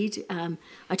the seed.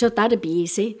 I thought that'd be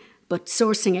easy. But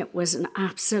sourcing it was an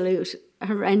absolute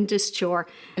horrendous chore.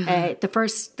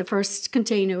 The first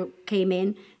container came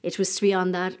in. It was to be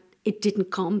on that. It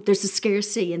didn't come. There's a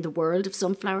scarcity in the world of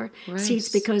sunflower seeds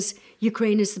because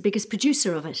Ukraine is the biggest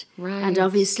producer of it. Right. And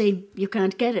obviously you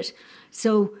can't get it.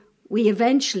 So we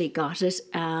eventually got it.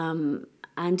 And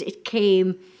it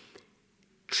came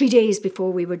 3 days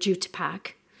before we were due to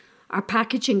pack. Our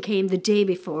packaging came the day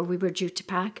before we were due to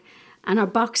pack. And our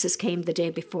boxes came the day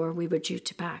before we were due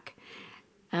to pack.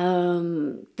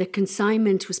 The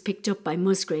consignment was picked up by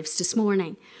Musgraves this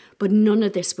morning, but none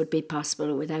of this would be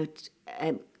possible without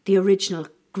the original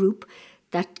group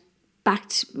that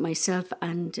backed myself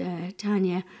and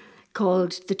Tanya,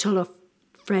 called the Tullow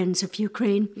Friends of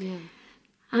Ukraine. Yeah.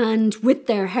 And with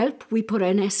their help, we put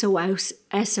an SOS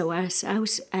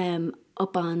out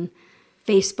up on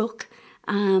Facebook,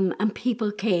 and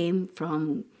people came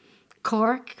from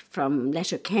Cork, from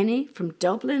Letterkenny, from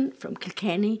Dublin, from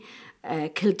Kilkenny,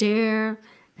 Kildare,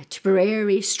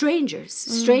 Tipperary,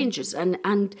 strangers,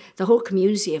 and the whole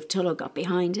community of Tullow got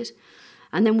behind it.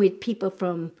 And then we had people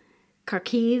from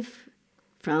Kharkiv,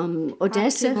 from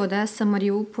Odessa,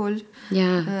 Mariupol,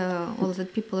 all the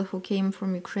people who came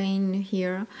from Ukraine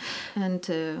here. And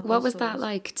what was that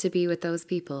like to be with those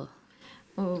people?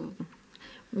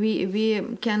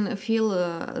 We can feel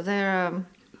their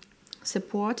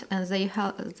support, and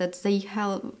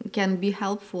can be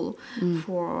helpful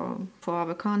for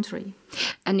our country.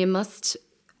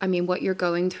 And what you're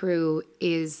going through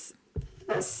is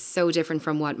so different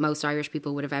from what most Irish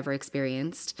people would have ever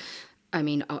experienced. I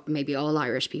mean, maybe all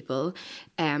Irish people.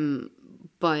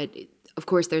 But of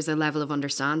course, there's a level of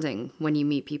understanding when you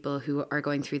meet people who are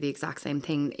going through the exact same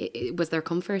thing. Was there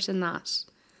comfort in that?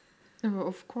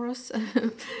 Of course.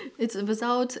 It's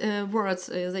without words.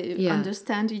 They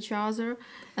understand each other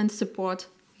and support.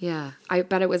 Yeah, I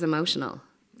bet it was emotional.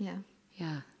 Yeah.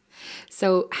 Yeah.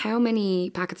 So how many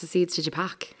packets of seeds did you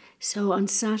pack? So on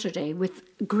Saturday, with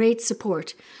great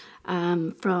support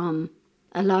from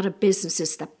a lot of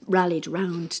businesses that rallied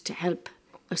round to help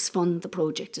us fund the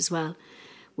project as well,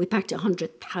 we packed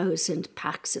 100,000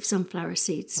 packs of sunflower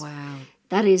seeds. Wow.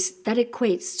 That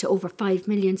equates to over 5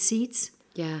 million seeds.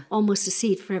 Yeah. Almost a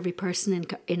seed for every person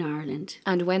in Ireland.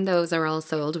 And when those are all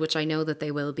sold, which I know that they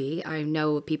will be, I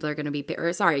know people are going to be,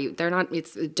 they're not,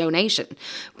 it's a donation.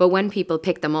 But when people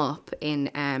pick them up in,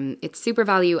 it's Super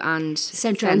Value and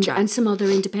Centra. And some other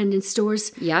independent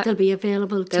stores, they'll be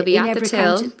available. They'll be at the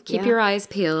till. Keep your eyes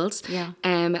peeled. Yeah.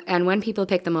 And when people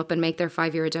pick them up and make their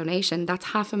 €5 donation, that's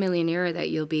 €500,000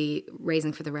 that you'll be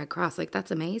raising for the Red Cross. Like, that's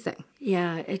amazing.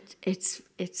 Yeah, it's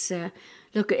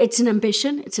look, it's an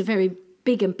ambition. It's a very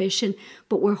big ambition,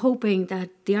 but we're hoping that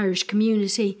the Irish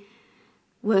community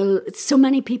will. So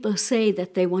many people say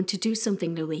that they want to do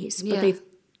something, Louise, but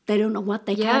they don't know what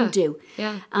they can do.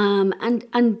 Yeah.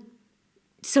 And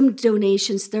some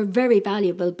donations, they're very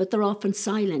valuable, but they're often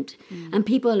silent, and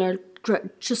people are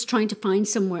just trying to find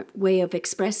some way of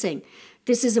expressing.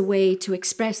 This is a way to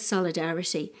express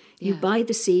solidarity. You buy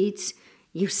the seeds.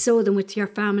 You sow them with your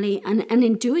family, and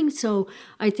in doing so,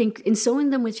 I think in sowing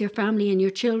them with your family and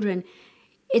your children,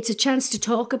 it's a chance to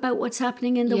talk about what's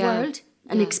happening in the world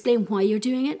and explain why you're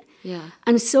doing it. Yeah.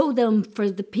 And sow them for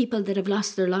the people that have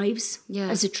lost their lives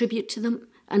as a tribute to them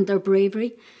and their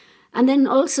bravery. And then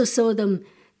also sow them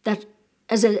that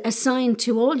as a sign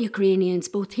to all Ukrainians,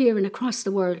 both here and across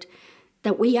the world,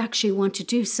 that we actually want to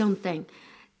do something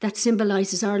that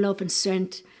symbolises our love and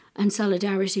strength and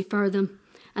solidarity for them.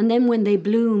 And then when they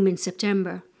bloom in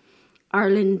September,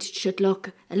 Ireland should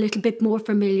look a little bit more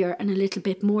familiar and a little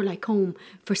bit more like home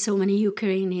for so many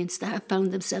Ukrainians that have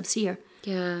found themselves here.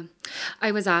 Yeah.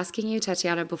 I was asking you,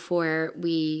 Tatiana, before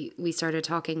we started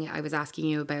talking, I was asking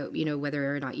you about,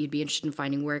 whether or not you'd be interested in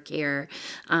finding work here.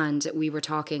 And we were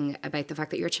talking about the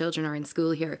fact that your children are in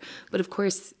school here. But of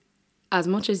course, as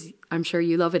much as I'm sure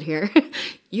you love it here,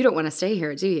 you don't want to stay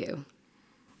here, do you?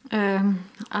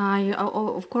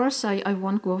 Of course, I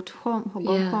won't go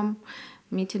home.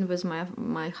 Meeting with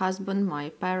my husband, my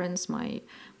parents, my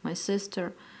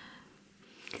sister.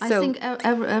 I think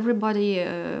everybody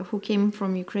who came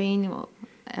from Ukraine,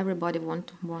 everybody want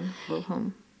to go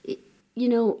home.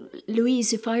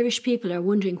 Louise, if Irish people are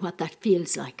wondering what that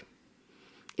feels like,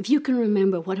 if you can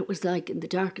remember what it was like in the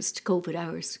darkest COVID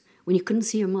hours, when you couldn't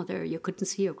see your mother, you couldn't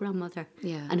see your grandmother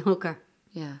and hug her.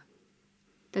 Yeah.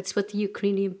 That's what the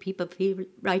Ukrainian people feel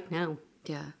right now.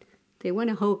 Yeah. They want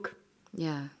a hug.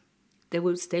 Yeah. They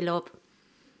will still love.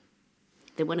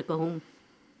 They want to go home.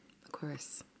 Of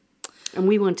course. And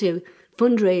we want to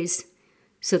fundraise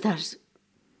so that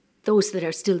those that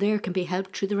are still there can be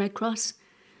helped through the Red Cross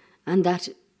and that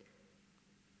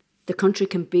the country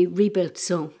can be rebuilt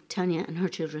so Tanya and her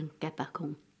children get back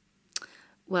home.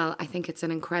 Well, I think it's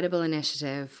an incredible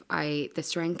initiative. The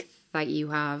strength that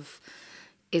you have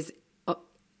is...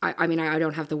 I mean, I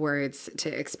don't have the words to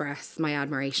express my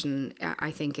admiration. I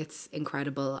think it's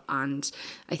incredible. And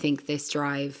I think this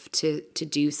drive to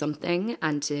do something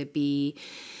and to be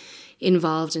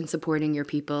involved in supporting your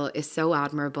people is so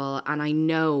admirable. And I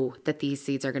know that these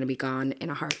seeds are going to be gone in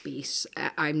a heartbeat.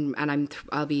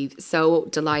 I'll be so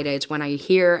delighted when I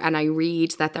hear and I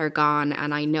read that they're gone.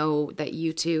 And I know that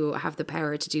you two have the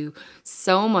power to do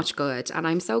so much good. And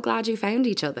I'm so glad you found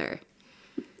each other.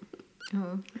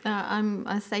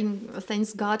 I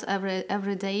thank God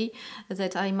every day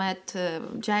that I met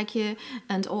Jackie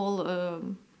and all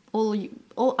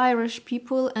Irish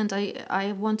people, and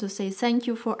I want to say thank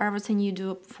you for everything you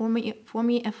do for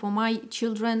me and for my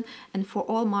children and for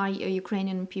all my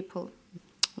Ukrainian people.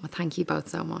 Well, thank you both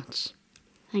so much.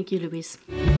 Thank you, Louise.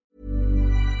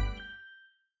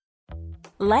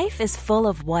 Life is full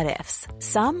of what-ifs.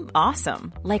 Some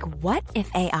awesome, like what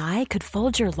if AI could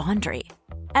fold your laundry?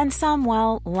 And some,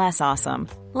 well, less awesome.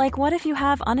 Like what if you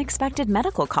have unexpected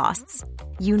medical costs?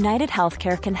 United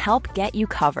Healthcare can help get you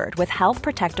covered with Health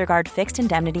Protector Guard fixed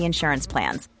indemnity insurance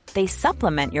plans. They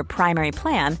supplement your primary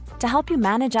plan to help you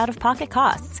manage out-of-pocket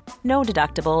costs. No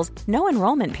deductibles, no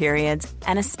enrollment periods,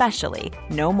 and especially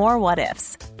no more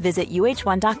what-ifs. Visit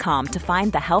uh1.com to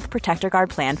find the Health Protector Guard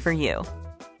plan for you.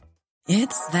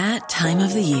 It's that time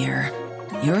of the year.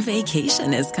 Your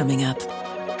vacation is coming up.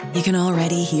 You can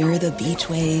already hear the beach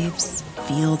waves,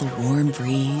 feel the warm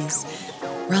breeze,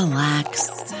 relax,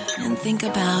 and think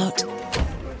about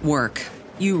work.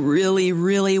 You really,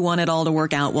 really want it all to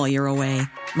work out while you're away.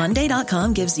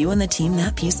 Monday.com gives you and the team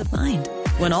that peace of mind.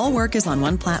 When all work is on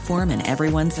one platform and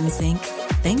everyone's in sync,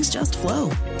 things just flow.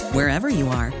 Wherever you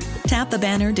are, tap the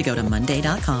banner to go to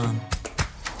Monday.com.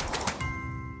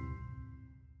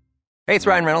 Hey, it's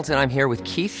Ryan Reynolds, and I'm here with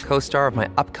Keith, co-star of my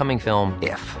upcoming film,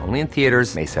 If, only in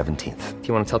theaters May 17th. Do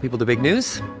you want to tell people the big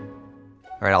news?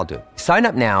 All right, I'll do it. Sign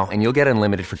up now and you'll get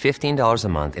unlimited for $15 a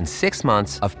month and 6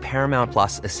 months of Paramount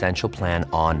Plus Essential Plan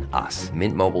on us.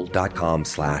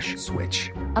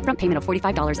 MintMobile.com/switch. Upfront payment of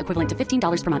 $45 equivalent to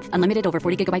 $15 per month. Unlimited over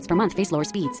 40 gigabytes per month. Face lower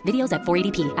speeds. Videos at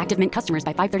 480p. Active Mint customers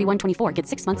by 531.24 get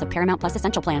 6 months of Paramount Plus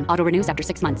Essential Plan. Auto renews after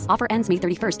 6 months. Offer ends May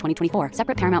 31st, 2024.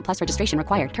 Separate Paramount Plus registration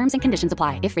required. Terms and conditions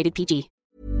apply if rated PG.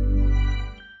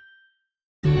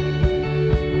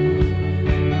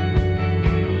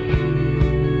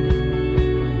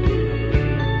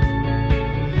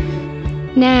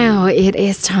 Now it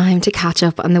is time to catch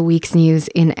up on the week's news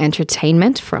in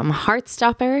entertainment, from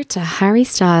Heartstopper to Harry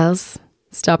Styles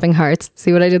stopping hearts.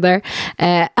 See what I did there?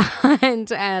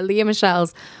 And Leah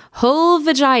Michelle's whole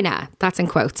vagina. That's in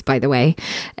quotes, by the way.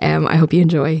 I hope you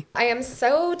enjoy. I am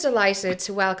so delighted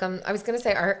to welcome, I was going to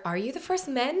say, are you the first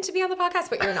men to be on the podcast?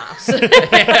 But you're not. You're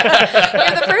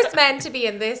the first men to be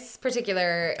in this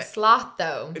particular slot,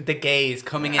 though. The gays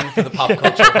coming in for the pop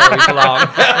culture where we belong.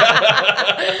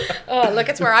 Oh, look,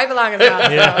 it's where I belong as well.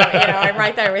 Yeah. So, I'm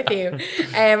right there with you.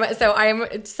 So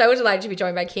I'm so delighted to be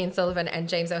joined by Cian Sullivan and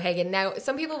James O'Hagan. Now,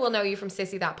 some people will know you from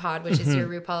Sissy That Pod, which is your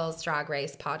RuPaul's Drag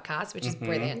Race podcast, which is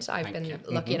brilliant. I've been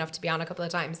lucky enough to be on a couple of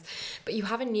times. But you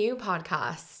have a new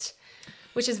podcast,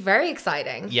 which is very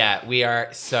exciting. Yeah, we are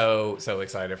so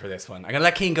excited for this one. I'm going to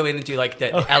let Cian go in and do like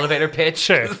the elevator pitch.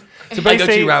 Sure. So I go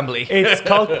too rambly. It's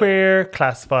called Queer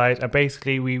Classified, and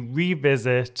basically we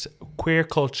revisit queer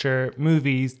culture,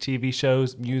 movies, TV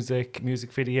shows, music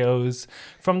videos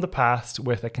from the past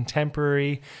with a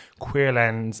contemporary queer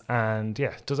lens. And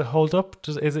yeah, does it hold up?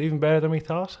 Is it even better than we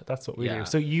thought? That's what we do.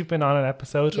 So you've been on an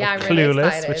episode of I'm Clueless, really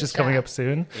excited, which is coming up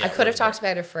soon. I could have talked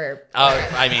about it for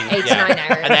 8 to 9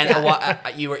 hours. And then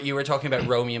you were talking about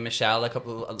Romeo and Michelle a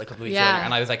couple of weeks earlier,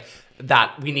 and I was like,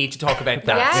 we need to talk about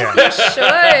that.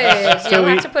 Yes, you should. You'll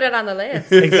have to put it on the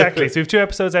list. Exactly. So we have 2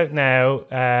 episodes out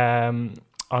now.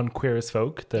 On Queer as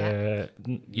Folk, the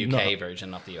UK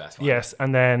version, not the US one. Yes,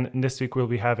 and then this week we'll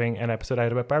be having an episode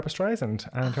out about Barbra Streisand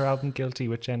and her album Guilty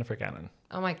with Jennifer Gannon.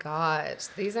 Oh my God,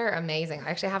 these are amazing. I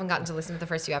actually haven't gotten to listen to the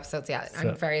first 2 episodes yet.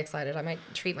 I'm very excited. I might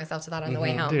treat myself to that on the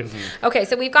way home. Okay,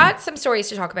 so we've got some stories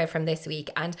to talk about from this week,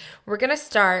 and we're going to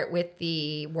start with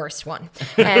the worst one.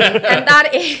 And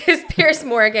that is Piers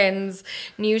Morgan's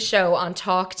new show on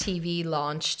Talk TV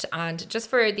launched. And just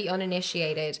for the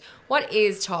uninitiated, what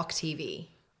is Talk TV?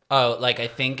 Oh, I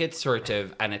think it's sort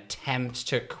of an attempt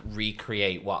to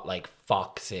recreate what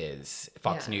Fox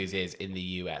News is in the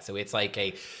US. So it's like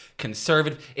a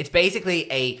conservative, it's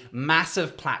basically a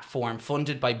massive platform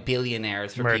funded by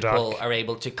billionaires where people are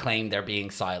able to claim they're being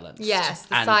silenced. Yes,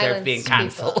 and they're being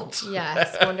cancelled.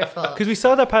 Yes, wonderful. Because we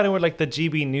saw that pattern where the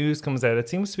GB News comes out. It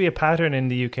seems to be a pattern in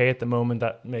the UK at the moment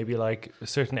that maybe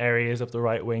certain areas of the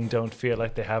right wing don't feel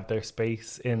like they have their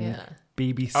space in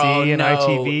BBC and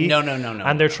ITV. No.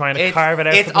 And they're trying to carve it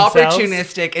out It's for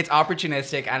themselves. It's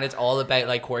opportunistic, and it's all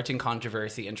about courting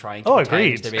controversy and trying to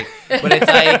agreed. But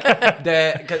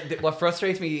it's what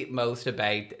frustrates me most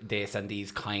about this and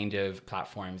these kind of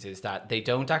platforms is that they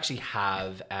don't actually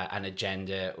have an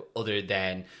agenda other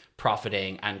than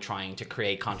profiting and trying to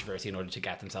create controversy in order to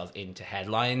get themselves into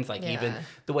headlines. Even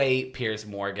the way Piers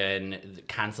Morgan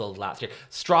cancelled last year,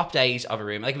 stropped out of a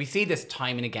room. We see this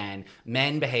time and again,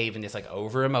 men behave in this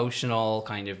over emotional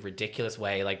kind of ridiculous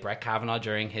way, like Brett Kavanaugh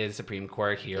during his Supreme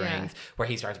Court hearings, where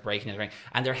he starts breaking his ring,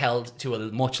 and they're held to a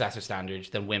much lesser standard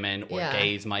than women or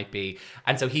gays might be.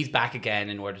 And so he's back again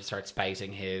in order to start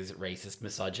spouting his racist,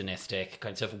 misogynistic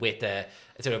kind of with a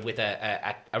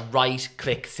right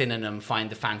click synonym,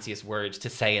 find the fancy fanciest word to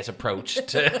say it approach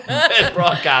to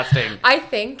broadcasting. I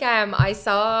think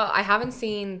I haven't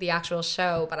seen the actual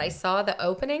show, but I saw the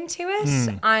opening to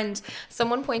it, and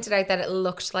someone pointed out that it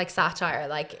looked like satire.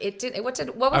 Like it did. What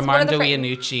was Armando one of the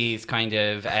Iannucci's kind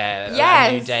of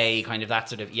A New Day, kind of that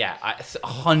sort of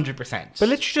 100%. But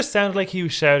literally just sounded like he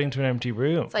was shouting to an empty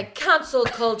room. It's like cancel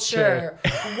culture,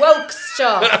 woke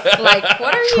stuff. Like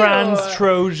what are Trans you?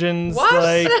 Trojans. What?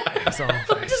 Like,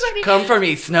 Come for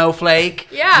me, snowflake.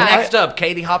 Yeah. Next up,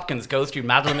 Katie Hopkins goes through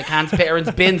Madeline McCann's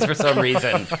parents' bins for some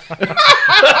reason.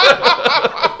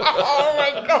 Oh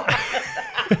my god.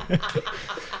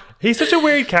 He's such a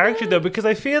weird character though, because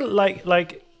I feel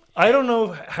like I don't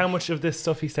know how much of this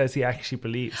stuff he says he actually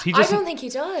believes. I don't think he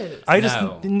does.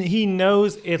 He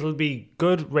knows it'll be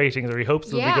good ratings, or he hopes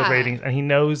it'll be good ratings, and he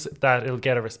knows that it'll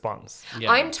get a response. Yeah.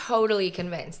 I'm totally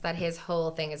convinced that his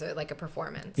whole thing is like a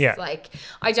performance. Yeah. Like,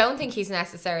 I don't think he's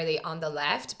necessarily on the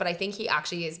left, but I think he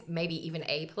actually is maybe even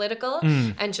apolitical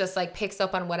and just like picks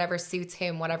up on whatever suits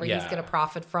him, whatever he's going to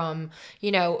profit from,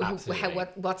 you know,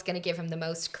 what's going to give him the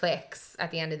most clicks at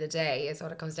the end of the day is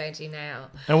what it comes down to now.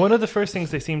 And one of the first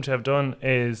things they seem to have done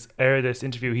is air this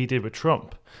interview he did with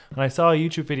Trump. And I saw a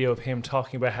YouTube video of him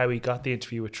talking about how he got the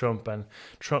interview with Trump, and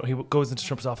he goes into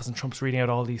Trump's office and Trump's reading out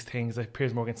all these things that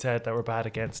Piers Morgan said that were bad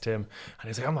against him, and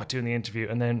he's like, I'm not doing the interview.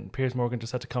 And then Piers Morgan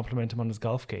just had to compliment him on his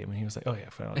golf game, and he was like, oh yeah,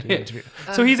 fine, I'll do the interview.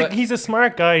 So he's a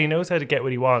smart guy. He knows how to get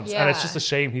what he wants, and it's just a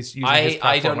shame he's using his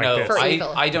platform I don't know. like this.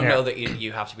 I don't know that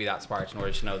you have to be that smart in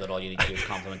order to know that all you need to do is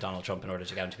compliment Donald Trump in order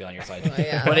to get him to be on your side.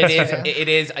 But it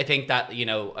is. I think that, you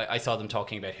know, I saw them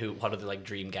talking about what are the like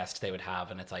dream guests they would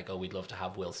have, and it's like, oh, we'd love to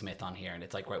have Will Smith on here, and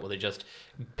it's like, right, well, they're just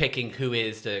picking who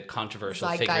is the controversial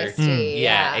figure.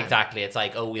 Yeah, exactly. It's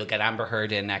like, oh, we'll get Amber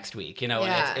Heard in next week, you know,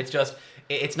 and it's just,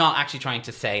 it's not actually trying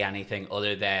to say anything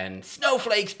other than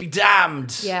snowflakes be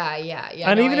damned. Yeah.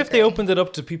 And even if they opened it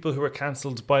up to people who were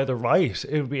cancelled by the right,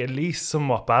 it would be at least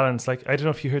somewhat balanced. Like, I don't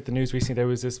know if you heard the news recently, there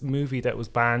was this movie that was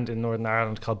banned in Northern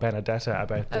Ireland called Benedetta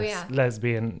about this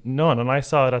lesbian nun, and I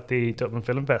saw it at the Dublin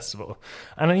Film Festival.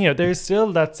 And, you know, there's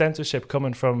still that censorship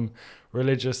coming from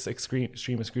religious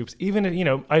extremist groups. Even if, you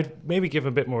know, I'd maybe give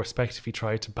a bit more respect if he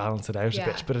tried to balance it out a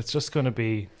bit, but it's just going to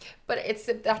be but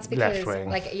that's because left-wing.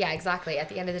 Like, yeah, exactly, at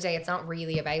the end of the day it's not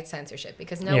really about censorship,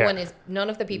 because none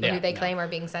of the people who they claim are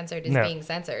being censored is being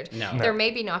censored. They're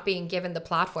maybe not being given the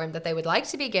platform that they would like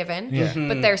to be given,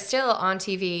 but they're still on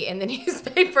TV, in the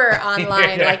newspaper,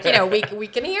 online. Like, you know, we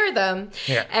can hear them.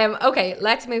 Okay,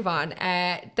 let's move on.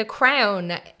 The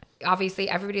Crown. Obviously,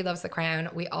 everybody loves The Crown.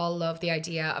 We all love the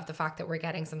idea of the fact that we're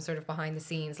getting some sort of behind the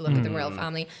scenes look at the royal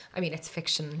family. I mean, it's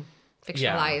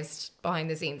fictionalized behind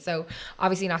the scenes, so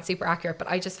obviously not super accurate, but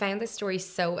I just found this story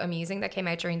so amusing that came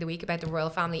out during the week about the royal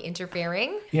family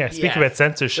interfering. Speak about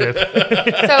censorship.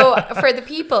 So for the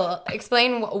people,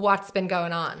 explain what's been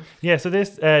going on. So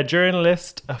this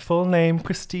journalist, a full name,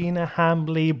 Christina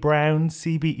Hambley Brown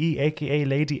CBE, aka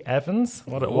Lady Evans,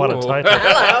 what a title.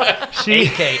 Hello.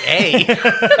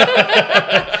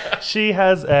 She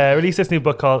has released this new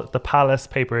book called The Palace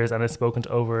Papers, and has spoken to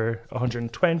over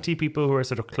 120 people who are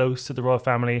sort of close to the royal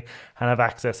family and have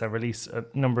access, and released a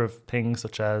number of things,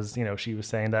 such as, you know, she was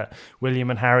saying that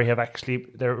William and Harry have actually,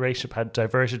 their relationship had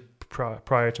diverted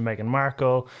prior to Meghan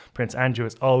Markle. Prince Andrew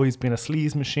has always been a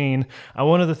sleaze machine. And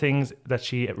one of the things that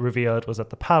she revealed was that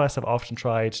the palace have often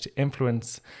tried to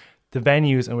influence the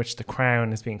venues in which The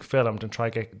Crown is being filmed and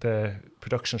try to get the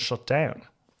production shut down.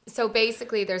 So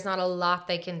basically, there's not a lot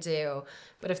they can do,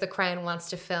 but if The Crown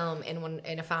wants to film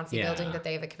in a fancy building that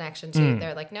they have a connection to,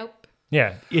 they're like, nope.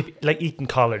 Yeah, like Eton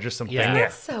College or something. Yeah.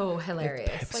 That's so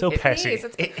hilarious. It's so petty.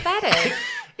 It's pathetic.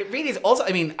 It really is. Also,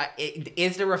 I mean,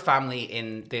 is there a family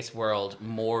in this world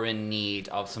more in need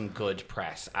of some good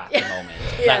press at the moment?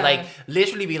 That, like,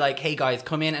 literally be like, hey guys,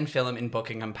 come in and film in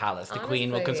Buckingham Palace. The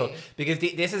Queen will consult. Because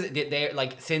they're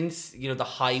like, since, you know, the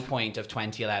high point of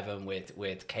 2011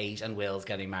 with Kate and Will's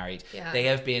getting married, they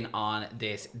have been on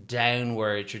this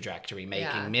downward trajectory,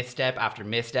 making misstep after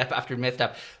misstep after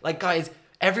misstep. Like, guys,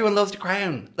 everyone loves The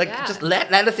Crown. Like, just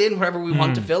let us in wherever we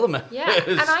want to film it. Yeah,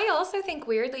 and I also think,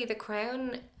 weirdly, The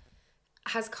Crown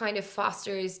has kind of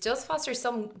does foster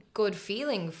some good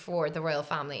feeling for the royal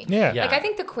family. Yeah. Like, I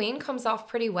think the Queen comes off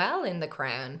pretty well in The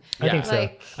Crown. I think so.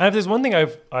 And if there's one thing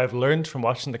I've learned from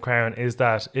watching The Crown, is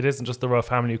that it isn't just the royal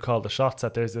family who call the shots,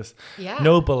 that there's this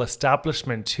noble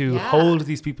establishment to hold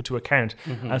these people to account.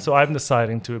 And so I'm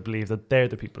deciding to believe that they're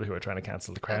the people who are trying to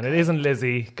cancel The Crown. It isn't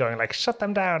Lizzie going like, shut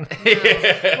them down.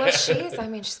 Well,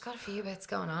 she's got a few bits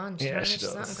going on.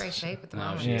 She's not in great shape at the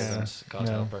moment. She isn't. God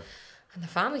help her. And the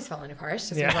family's falling apart,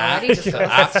 as we've Yeah. already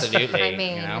discussed. Absolutely. I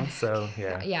mean, you know? So,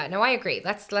 yeah. yeah, no, I agree.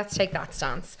 Let's take that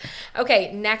stance.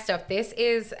 Okay, next up, this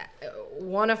is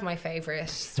one of my favorite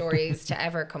stories to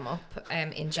ever come up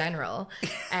in general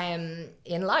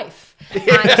in life. And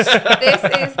this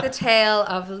is the tale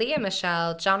of Leah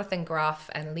Michele, Jonathan Groff,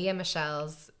 and Leah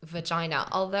Michele's vagina.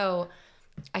 Although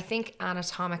I think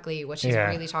anatomically what she's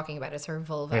really talking about is her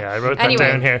vulva. Yeah, I wrote that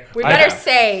down here. We better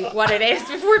say what it is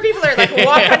before people are like,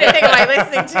 what kind of thing am I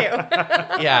listening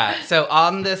to? Yeah, so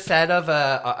on the set of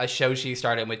a show she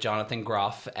started with Jonathan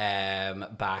Groff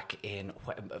back in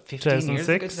 15 years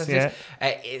ago,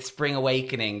 2006, Spring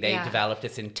Awakening, they developed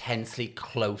this intensely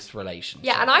close relationship.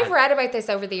 Yeah, and I've read about this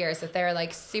over the years, that they're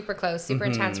like super close, super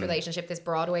intense relationship, this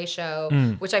Broadway show,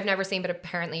 which I've never seen, but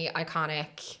apparently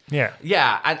iconic. Yeah.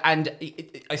 Yeah, and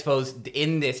I suppose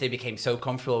in this they became so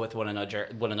comfortable with one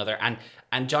another,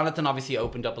 and Jonathan obviously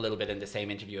opened up a little bit in the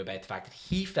same interview about the fact that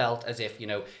he felt as if, you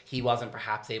know, he wasn't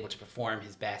perhaps able to perform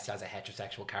his best as a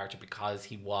heterosexual character because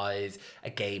he was a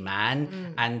gay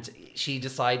man, and she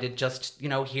decided, just, you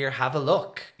know, here, have a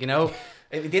look, you know.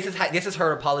 This is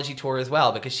her apology tour as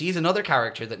well, because she's another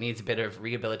character that needs a bit of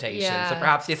rehabilitation. Yeah. So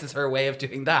perhaps this is her way of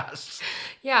doing that.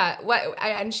 Yeah,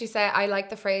 and she said, I like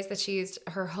the phrase that she used,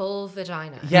 her whole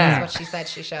vagina. Yeah. That's what she said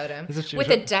she showed him. With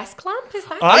a desk lamp, is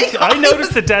that? I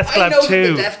noticed the desk lamp too. I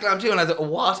noticed the desk lamp too, and I was like,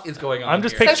 what is going on I'm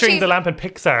just here? picturing she's the lamp in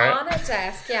Pixar. On a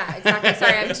desk, yeah, exactly.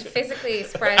 Sorry, I'm physically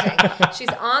spreading. She's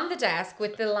on the desk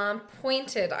with the lamp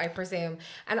pointed, I presume.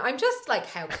 And I'm just like,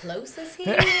 how close is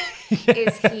he?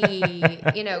 Is he,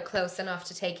 you know, close enough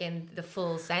to take in the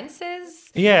full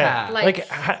senses? Yeah. Like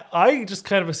I just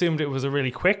kind of assumed it was a really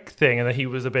quick thing and that he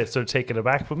was a bit sort of taken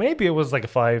aback, but maybe it was like a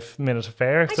 5-minute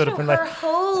affair. I Sort don't of know, been her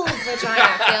whole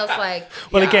vagina feels like...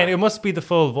 Well, again, it must be the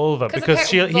full vulva, because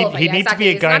he needs to be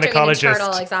a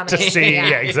gynecologist to see.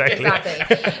 Yeah, exactly.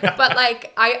 But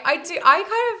like,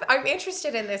 I'm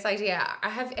interested in this idea.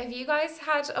 Have you guys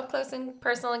had up close and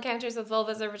personal encounters with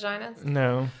vulvas or vaginas?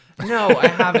 No. No, I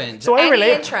haven't. So I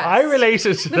related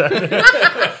to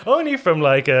that only from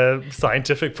like a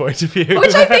scientific point of view,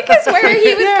 which I think is where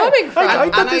he was coming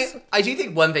from. I do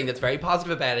think one thing that's very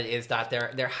positive about it is that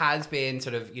there has been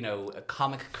sort of, you know, a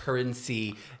comic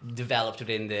currency developed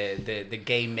within the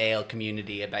gay male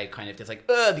community about kind of just like,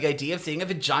 the idea of seeing a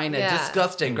vagina,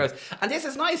 disgusting, gross. And this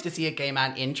is nice to see a gay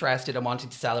man interested and wanting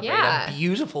to celebrate a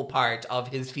beautiful part of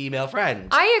his female friend.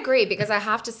 I agree, because I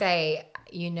have to say,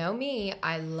 you know me,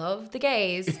 I love the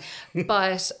gays,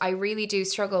 but I really do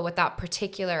struggle with that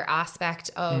particular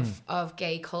aspect of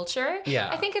gay culture. Yeah.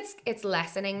 I think it's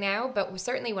lessening now, but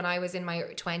certainly when I was in my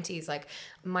 20s, like,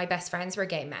 my best friends were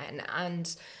gay men,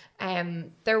 and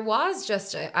there was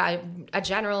just a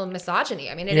general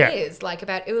misogyny. I mean, it is like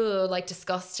about, like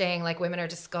disgusting, like women are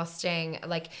disgusting,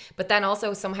 like, but then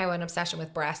also somehow an obsession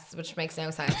with breasts, which makes no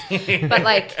sense. But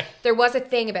like, there was a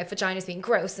thing about vaginas being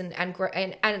gross, and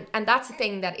that's a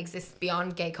thing that exists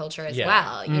beyond gay culture as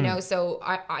well, you know. So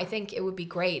I think it would be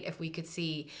great if we could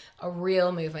see a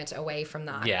real movement away from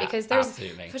that, because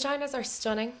vaginas are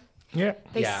stunning. Yeah.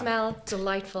 They smell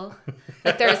delightful.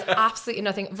 Like, there's absolutely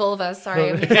nothing. Vulvas, sorry,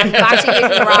 I'm back to using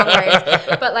the wrong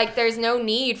words. But like, there's no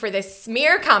need for this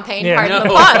smear campaign, pardon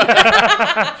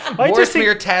the pun. More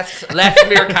smear tests, less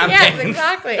smear campaigns. Yes,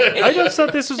 exactly. I just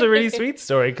thought this was a really sweet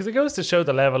story, because it goes to show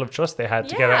the level of trust they had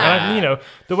together. And, you know,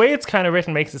 the way it's kind of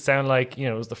written makes it sound like, you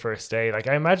know, it was the first day. Like,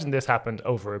 I imagine this happened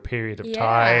over a period of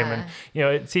time. And, you know,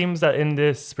 it seems that in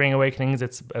this Spring Awakenings,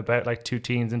 it's about like 2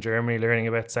 teens in Germany learning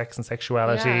about sex and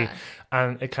sexuality. Yeah.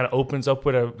 And it kind of opens up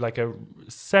with a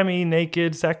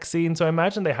semi-naked sex scene. So I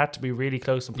imagine they had to be really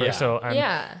close and personal.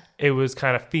 And it was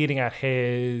kind of feeding at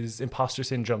his imposter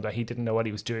syndrome that he didn't know what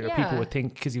he was doing. Or people would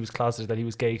think, because he was closeted, that he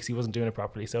was gay because he wasn't doing it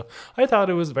properly. So I thought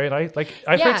it was very nice. Like,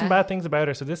 I've heard some bad things about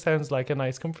her. So this sounds like a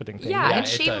nice, comforting thing. Yeah, and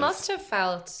she must have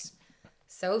felt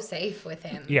so safe with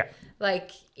him. Yeah.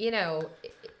 Like, you know,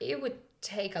 it would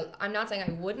take I'm not saying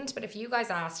I wouldn't, but if you guys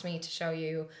asked me to show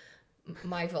you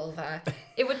my vulva,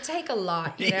 it would take a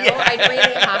lot, you know. I'd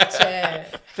really have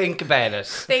to think about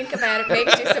it, maybe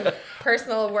do some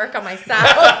personal work on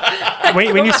myself.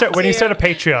 when you start a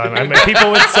Patreon, I mean, people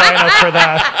would sign up for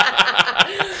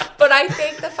that. But I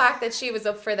think the fact that she was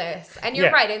up for this, and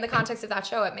you're right, in the context of that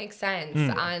show, it makes sense.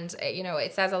 And, you know,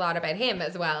 it says a lot about him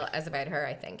as well as about her,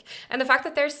 I think. And the fact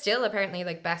that they're still apparently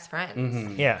like best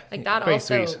friends. Yeah. Like, that very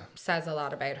also sweet. says a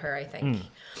lot about her, I think.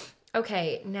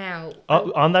 Okay, now...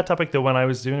 on that topic, though, when I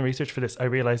was doing research for this, I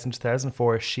realized in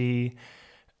 2004 she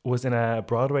was in a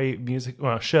Broadway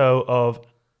show of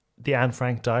the Anne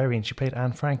Frank Diary, and she played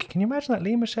Anne Frank. Can you imagine that?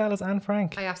 Lea Michele as Anne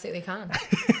Frank. I absolutely can.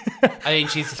 I mean,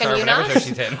 she's a star whenever show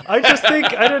she's in. I just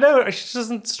think, I don't know, she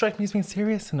doesn't strike me as being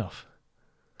serious enough.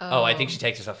 Oh, I think she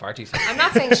takes herself far too seriously. I'm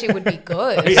not saying she would be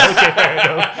good. Okay, fair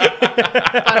enough.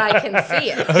 But I can see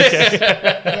it.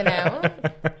 Okay. You know?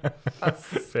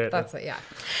 That's what, yeah.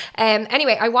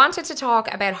 Anyway, I wanted to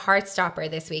talk about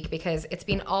Heartstopper this week because this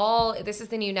is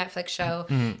the new Netflix show.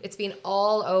 It's been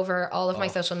all over all of my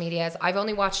social medias. I've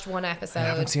only watched one episode, I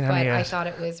haven't seen but any yet. I thought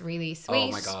it was really sweet.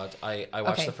 Oh my God. I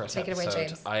watched the first episode.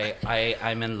 Take it away, James.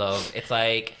 I'm in love. It's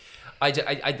like...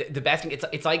 the best thing,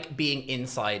 it's like being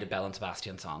inside a Belle and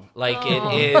Sebastian song. Like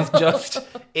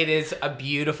it is a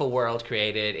beautiful world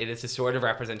created. It is the sort of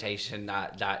representation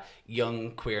that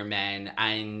young queer men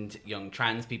and young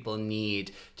trans people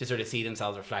need to sort of see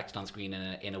themselves reflected on screen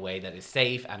in a way that is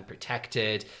safe and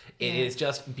protected. It is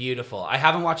just beautiful. I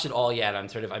haven't watched it all yet.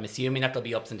 I'm assuming that there'll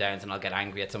be ups and downs, and I'll get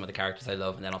angry at some of the characters I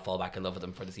love, and then I'll fall back in love with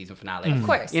them for the season finale. Of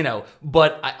course. You know,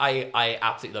 but I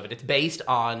absolutely love it. It's based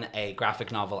on a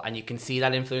graphic novel, and you can see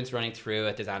that influence running through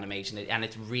it. There's animation, and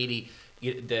it's really...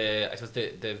 I suppose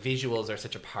the visuals are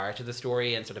such a part of the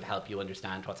story and sort of help you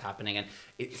understand what's happening, and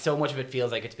so much of it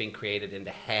feels like it's being created in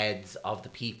the heads of the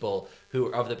people who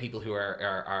are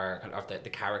kind of the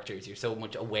characters. You're so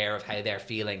much aware of how they're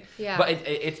feeling. Yeah. But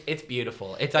it's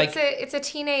beautiful. It's like it's a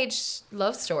teenage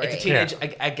love story. It's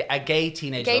a gay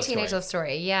teenage love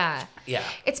story. Yeah. Yeah.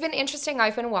 It's been interesting.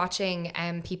 I've been watching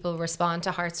people respond to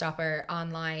Heartstopper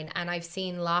online, and I've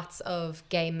seen lots of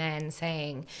gay men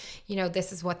saying, you know,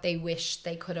 this is what they wish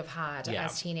they could have had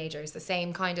as teenagers. The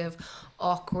same kind of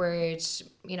awkward,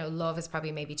 you know, love is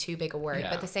probably maybe too big a word,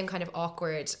 but the same kind of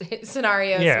awkward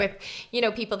scenarios with, you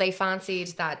know, people they fancied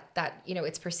that you know,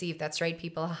 it's perceived that straight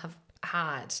people have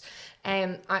had.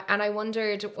 And I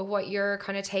wondered what your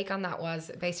kind of take on that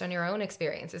was based on your own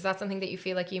experience. Is that something that you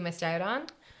feel like you missed out on?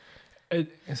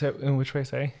 So in which way,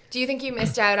 say? Do you think you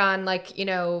missed out on, like, you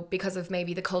know, because of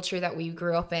maybe the culture that we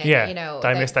grew up in? Yeah, you know,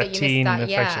 I missed that teen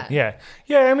affection. Yeah.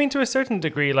 I mean, to a certain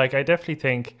degree, like, I definitely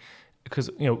think, because,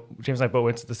 you know, James and I both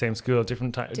went to the same school at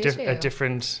different times,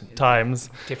 different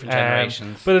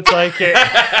generations. But it's like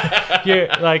you're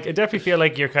like, I definitely feel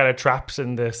like you're kind of trapped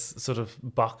in this sort of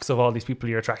box of all these people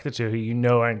you're attracted to who you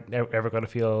know aren't ever going to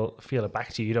feel it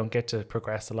back to you. You don't get to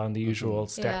progress along the usual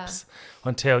steps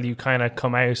until you kind of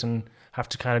come out and have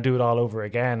to kind of do it all over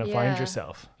again and find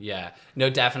yourself. Yeah, no,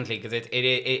 definitely, because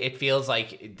it feels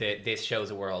like this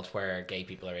shows a world where gay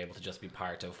people are able to just be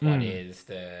part of what is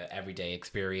the everyday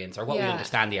experience, or what we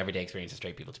understand the everyday experience of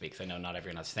straight people to be, because I know not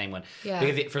everyone has the same one. Yeah.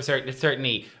 Because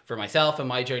certainly for myself and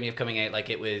my journey of coming out, like,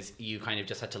 it was, you kind of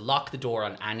just had to lock the door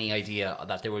on any idea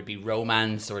that there would be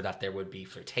romance, or that there would be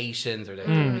flirtations, or that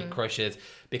there would be crushes,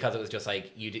 because it was just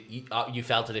like you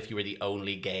felt as if you were the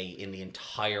only gay in the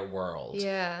entire world.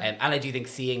 Yeah. And I do think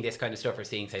seeing this kind of stuff, or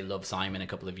seeing, say, Love, Simon a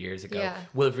couple of years ago,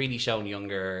 will have really shown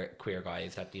younger queer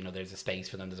guys that, you know, there's a space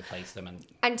for them, there's a place for them.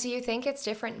 And do you think it's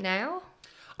different now?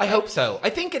 I hope so.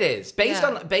 I think it is based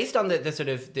on the sort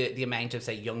of the amount of,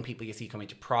 say, young people you see coming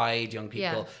to Pride, young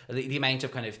people, the amount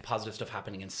of kind of positive stuff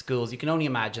happening in schools. You can only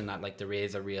imagine that, like, there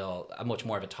is a much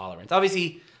more of a tolerance.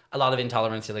 Obviously, a lot of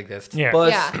intolerance still exists. Yeah.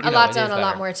 But, a lot done, a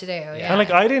lot more to do. Yeah. And, like,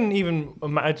 I didn't even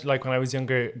imagine, like, when I was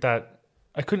younger, that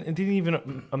I didn't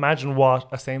even imagine what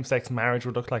a same-sex marriage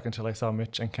would look like until I saw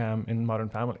Mitch and Cam in Modern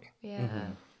Family. Yeah.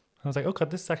 I was like, oh God,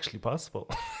 this is actually possible.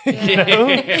 You know?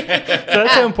 So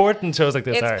that's how important shows like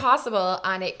this are. It's possible,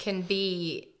 and it can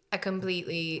be a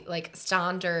completely, like,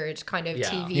 standard kind of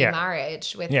TV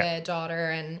marriage with a daughter,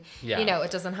 and you know,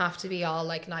 it doesn't have to be all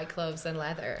like nightclubs and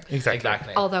leather.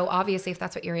 Exactly. Although obviously, if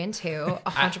that's what you're into,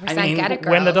 100% get it,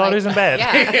 girl. When the daughter's in bed.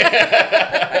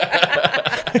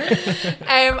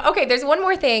 Okay, there's one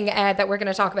more thing that we're going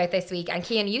to talk about this week, and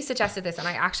Cian, you suggested this, and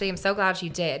I actually am so glad you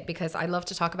did, because I love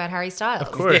to talk about Harry Styles.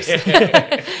 Of course.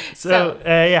 So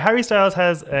Harry Styles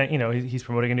has, you know, he's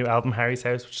promoting a new album, Harry's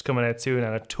House, which is coming out soon,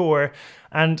 and a tour.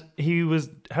 And he was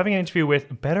having an interview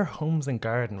with Better Homes and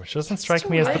Garden, which doesn't strike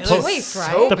me as the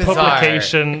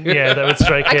publication that would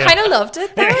strike him. I kind of loved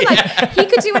it, though. Like, he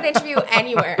could do an interview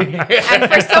anywhere. And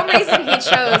for some reason, he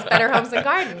chose Better Homes and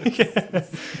Gardens. Yeah.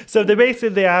 So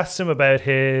they asked him about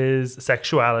his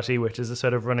sexuality, which is a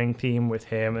sort of running theme with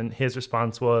him. And his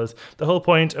response was, the whole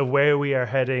point of where we are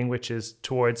heading, which is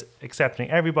towards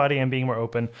accepting everybody and being more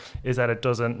open, is that it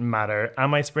doesn't matter.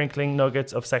 Am I sprinkling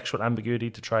nuggets of sexual ambiguity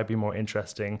to try to be more interesting?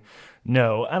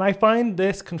 No. And I find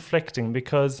this conflicting,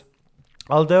 because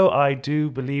although I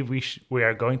do believe we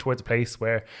are going towards a place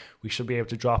where we should be able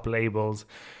to drop labels,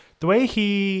 the way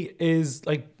he is,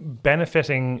 like,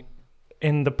 benefiting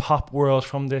in the pop world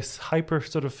from this hyper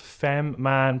sort of femme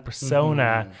man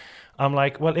persona. I'm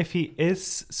like, well, if he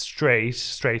is straight,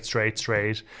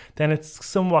 then it's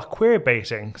somewhat queer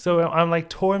baiting. So I'm like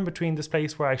torn between this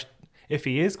place where if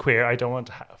he is queer, I don't want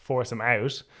to force him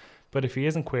out. But if he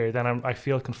isn't queer, then I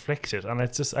feel conflicted. And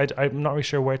it's just, I'm not really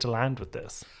sure where to land with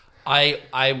this.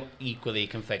 I'm equally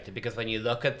conflicted, because when you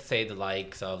look at, say, the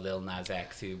likes of Lil Nas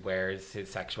X, who wears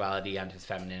his sexuality and his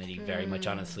femininity very much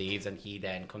on his sleeves, and he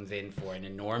then comes in for an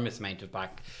enormous amount of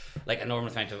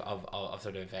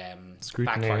sort of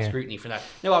scrutiny for that.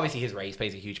 Now, obviously, his race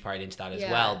plays a huge part into that as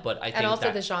well, but I think, and also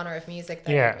that, the genre of music.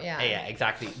 Yeah,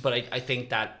 exactly. But I think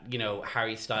that, you know,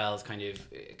 Harry Styles kind of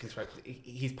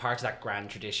he's part of that grand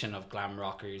tradition of glam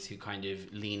rockers who kind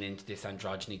of lean into this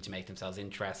androgyny to make themselves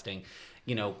interesting.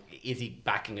 You know, is he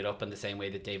backing it up in the same way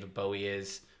that David Bowie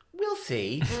is? We'll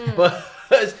see. But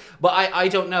I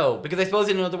don't know, because I suppose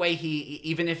in another way, he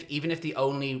even if the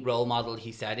only role model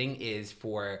he's setting is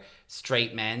for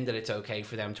straight men, that it's okay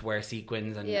for them to wear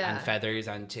sequins and feathers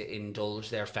and to indulge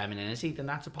their femininity, then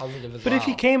that's a positive as well. But if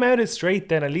he came out as straight,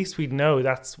 then at least we'd know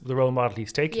that's the role model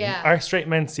he's taking. Yeah. Are straight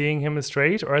men seeing him as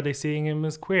straight, or are they seeing him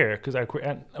as queer?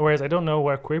 Whereas I don't know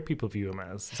where queer people view him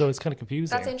as, so it's kind of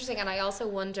confusing. That's interesting, and I also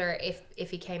wonder if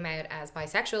he came out as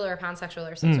bisexual or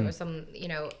pansexual or some you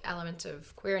know, element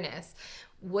of queerness,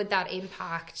 would that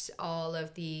impact all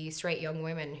of the straight young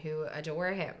women who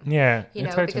adore him? Yeah, you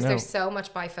know, because there's so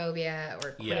much biphobia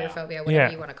or queerphobia,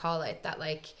 whatever you want to call it, that,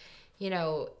 like, you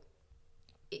know,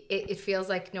 it feels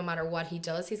like no matter what he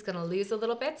does, he's going to lose a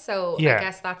little bit. So I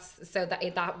guess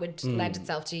that would lend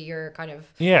itself to your kind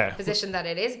of position that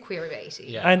it is queer-baiting.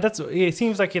 Yeah. And it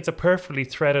seems like it's a perfectly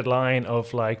threaded line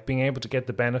of, like, being able to get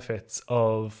the benefits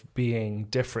of being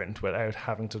different without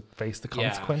having to face the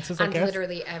consequences, I guess. And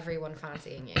literally everyone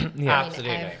fancying you. Yeah,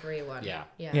 absolutely. Everyone.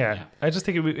 Yeah. I just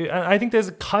think I think there's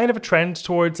kind of a trend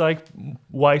towards, like,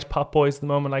 white pop boys at the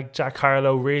moment. Like Jack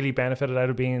Harlow really benefited out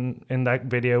of being in that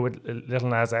video with Lil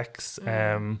Nas X,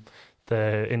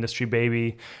 the industry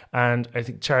baby, and I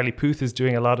think Charlie Puth is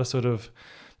doing a lot of sort of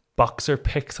boxer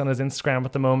pics on his Instagram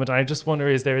at the moment, and I just wonder,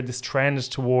 is there this trend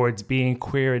towards being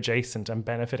queer adjacent and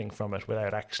benefiting from it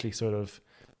without actually sort of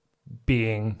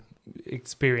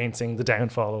experiencing the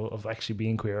downfall of actually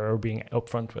being queer or being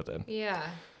upfront with it?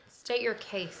 State your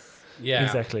case. Yeah,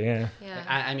 exactly. Yeah.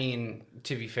 I mean,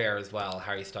 to be fair as well,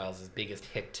 Harry Styles' biggest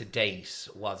hit to date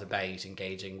was about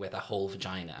engaging with a whole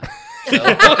vagina. So.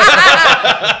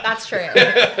 That's true.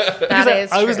 That is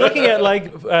true. I was looking at,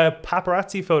 like,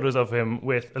 paparazzi photos of him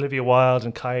with Olivia Wilde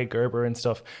and Kai Gerber and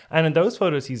stuff, and in those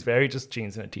photos he's very just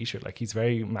jeans and a t-shirt, like he's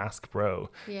very mask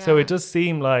bro. So it does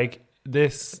seem like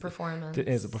this performance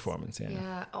is a performance.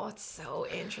 Yeah. Oh, it's so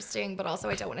interesting, but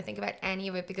also I don't want to think about any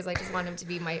of it because I just want him to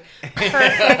be my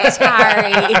perfect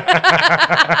Harry.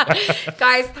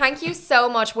 Guys, thank you so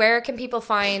much. Where can people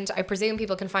find, I presume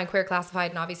people can find Queer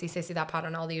Classified and obviously Sissy That Pod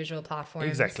on all the usual platforms?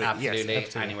 Exactly. Absolutely. Yes,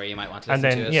 absolutely. Anywhere you might want to listen to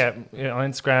it. And then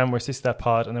on Instagram we're Sissy That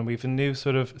Pod, and then we have a new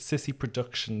sort of Sissy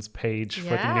Productions page for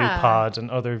the new pod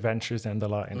and other ventures down the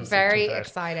line. Very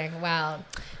exciting. Well,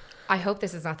 I hope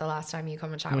this is not the last time you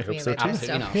come and chat with me about this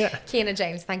stuff. Cian and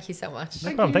James, thank you so much.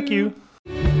 No problem. Thank you.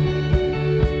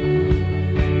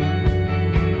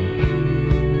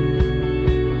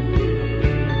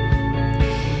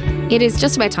 It is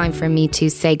just about time for me to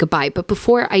say goodbye. But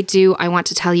before I do, I want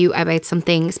to tell you about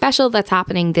something special that's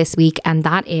happening this week. And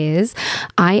that is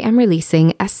I am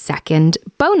releasing a second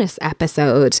bonus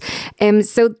episode.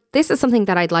 So this is something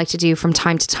that I'd like to do from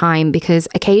time to time because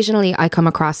occasionally I come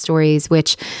across stories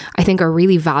which I think are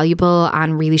really valuable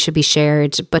and really should be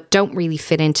shared, but don't really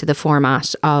fit into the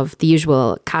format of the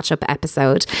usual catch-up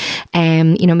episode.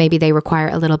 You know, maybe they require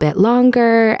a little bit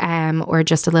longer or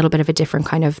just a little bit of a different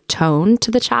kind of tone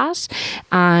to the chat.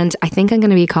 And I think I'm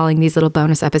going to be calling these little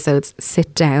bonus episodes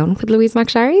Sit Down with Louise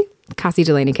McSharry. Cassie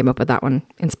Delaney came up with that one,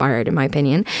 inspired in my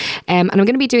opinion. And I'm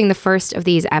going to be doing the first of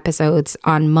these episodes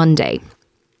on Monday.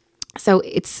 So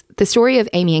it's the story of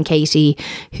Amy and Katie,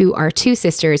 who are two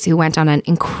sisters who went on an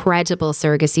incredible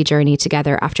surrogacy journey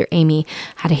together after Amy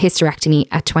had a hysterectomy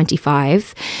at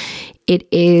 25. It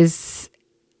is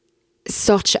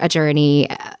such a journey.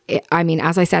 I mean,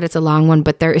 as I said, it's a long one,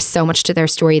 but there is so much to their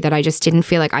story that I just didn't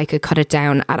feel like I could cut it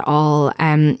down at all.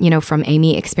 You know, from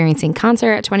Amy experiencing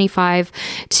cancer at 25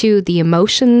 to the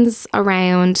emotions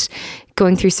around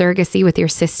going through surrogacy with your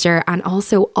sister, and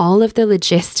also all of the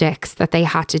logistics that they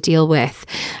had to deal with,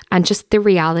 and just the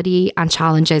reality and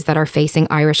challenges that are facing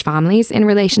Irish families in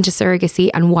relation to surrogacy,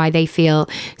 and why they feel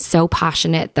so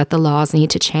passionate that the laws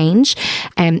need to change.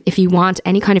 If you want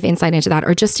any kind of insight into that,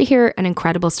 or just to hear an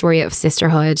incredible story of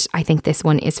sisterhood, I think this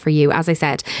one is for you. As I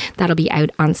said, that'll be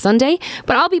out on Sunday,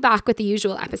 but I'll be back with the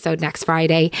usual episode next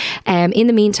Friday. In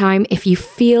the meantime, if you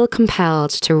feel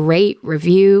compelled to rate,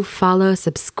 review, follow,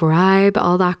 subscribe,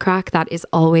 all that crack, that is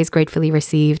always gratefully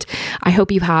received. I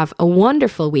hope you have a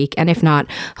wonderful week, and if not,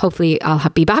 hopefully I'll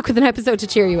be back with an episode to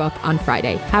cheer you up on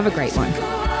Friday. Have a great one.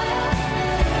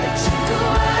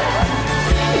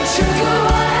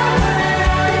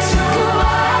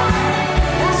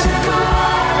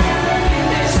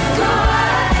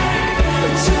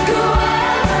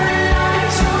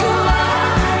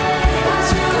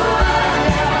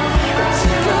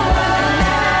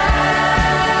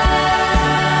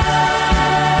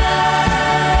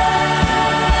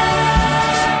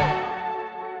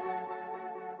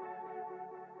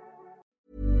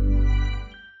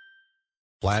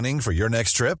 Planning for your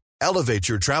next trip? Elevate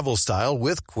your travel style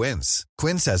with Quince.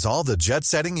 Quince has all the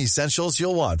jet-setting essentials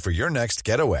you'll want for your next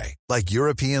getaway, like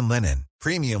European linen,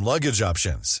 premium luggage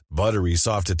options, buttery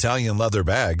soft Italian leather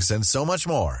bags, and so much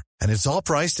more. And it's all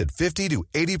priced at 50 to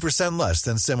 80% less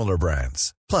than similar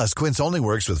brands. Plus, Quince only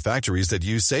works with factories that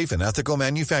use safe and ethical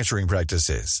manufacturing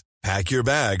practices. Pack your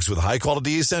bags with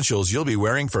high-quality essentials you'll be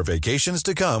wearing for vacations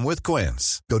to come with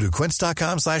Quince. Go to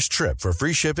quince.com/trip for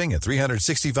free shipping and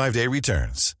 365-day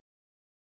returns.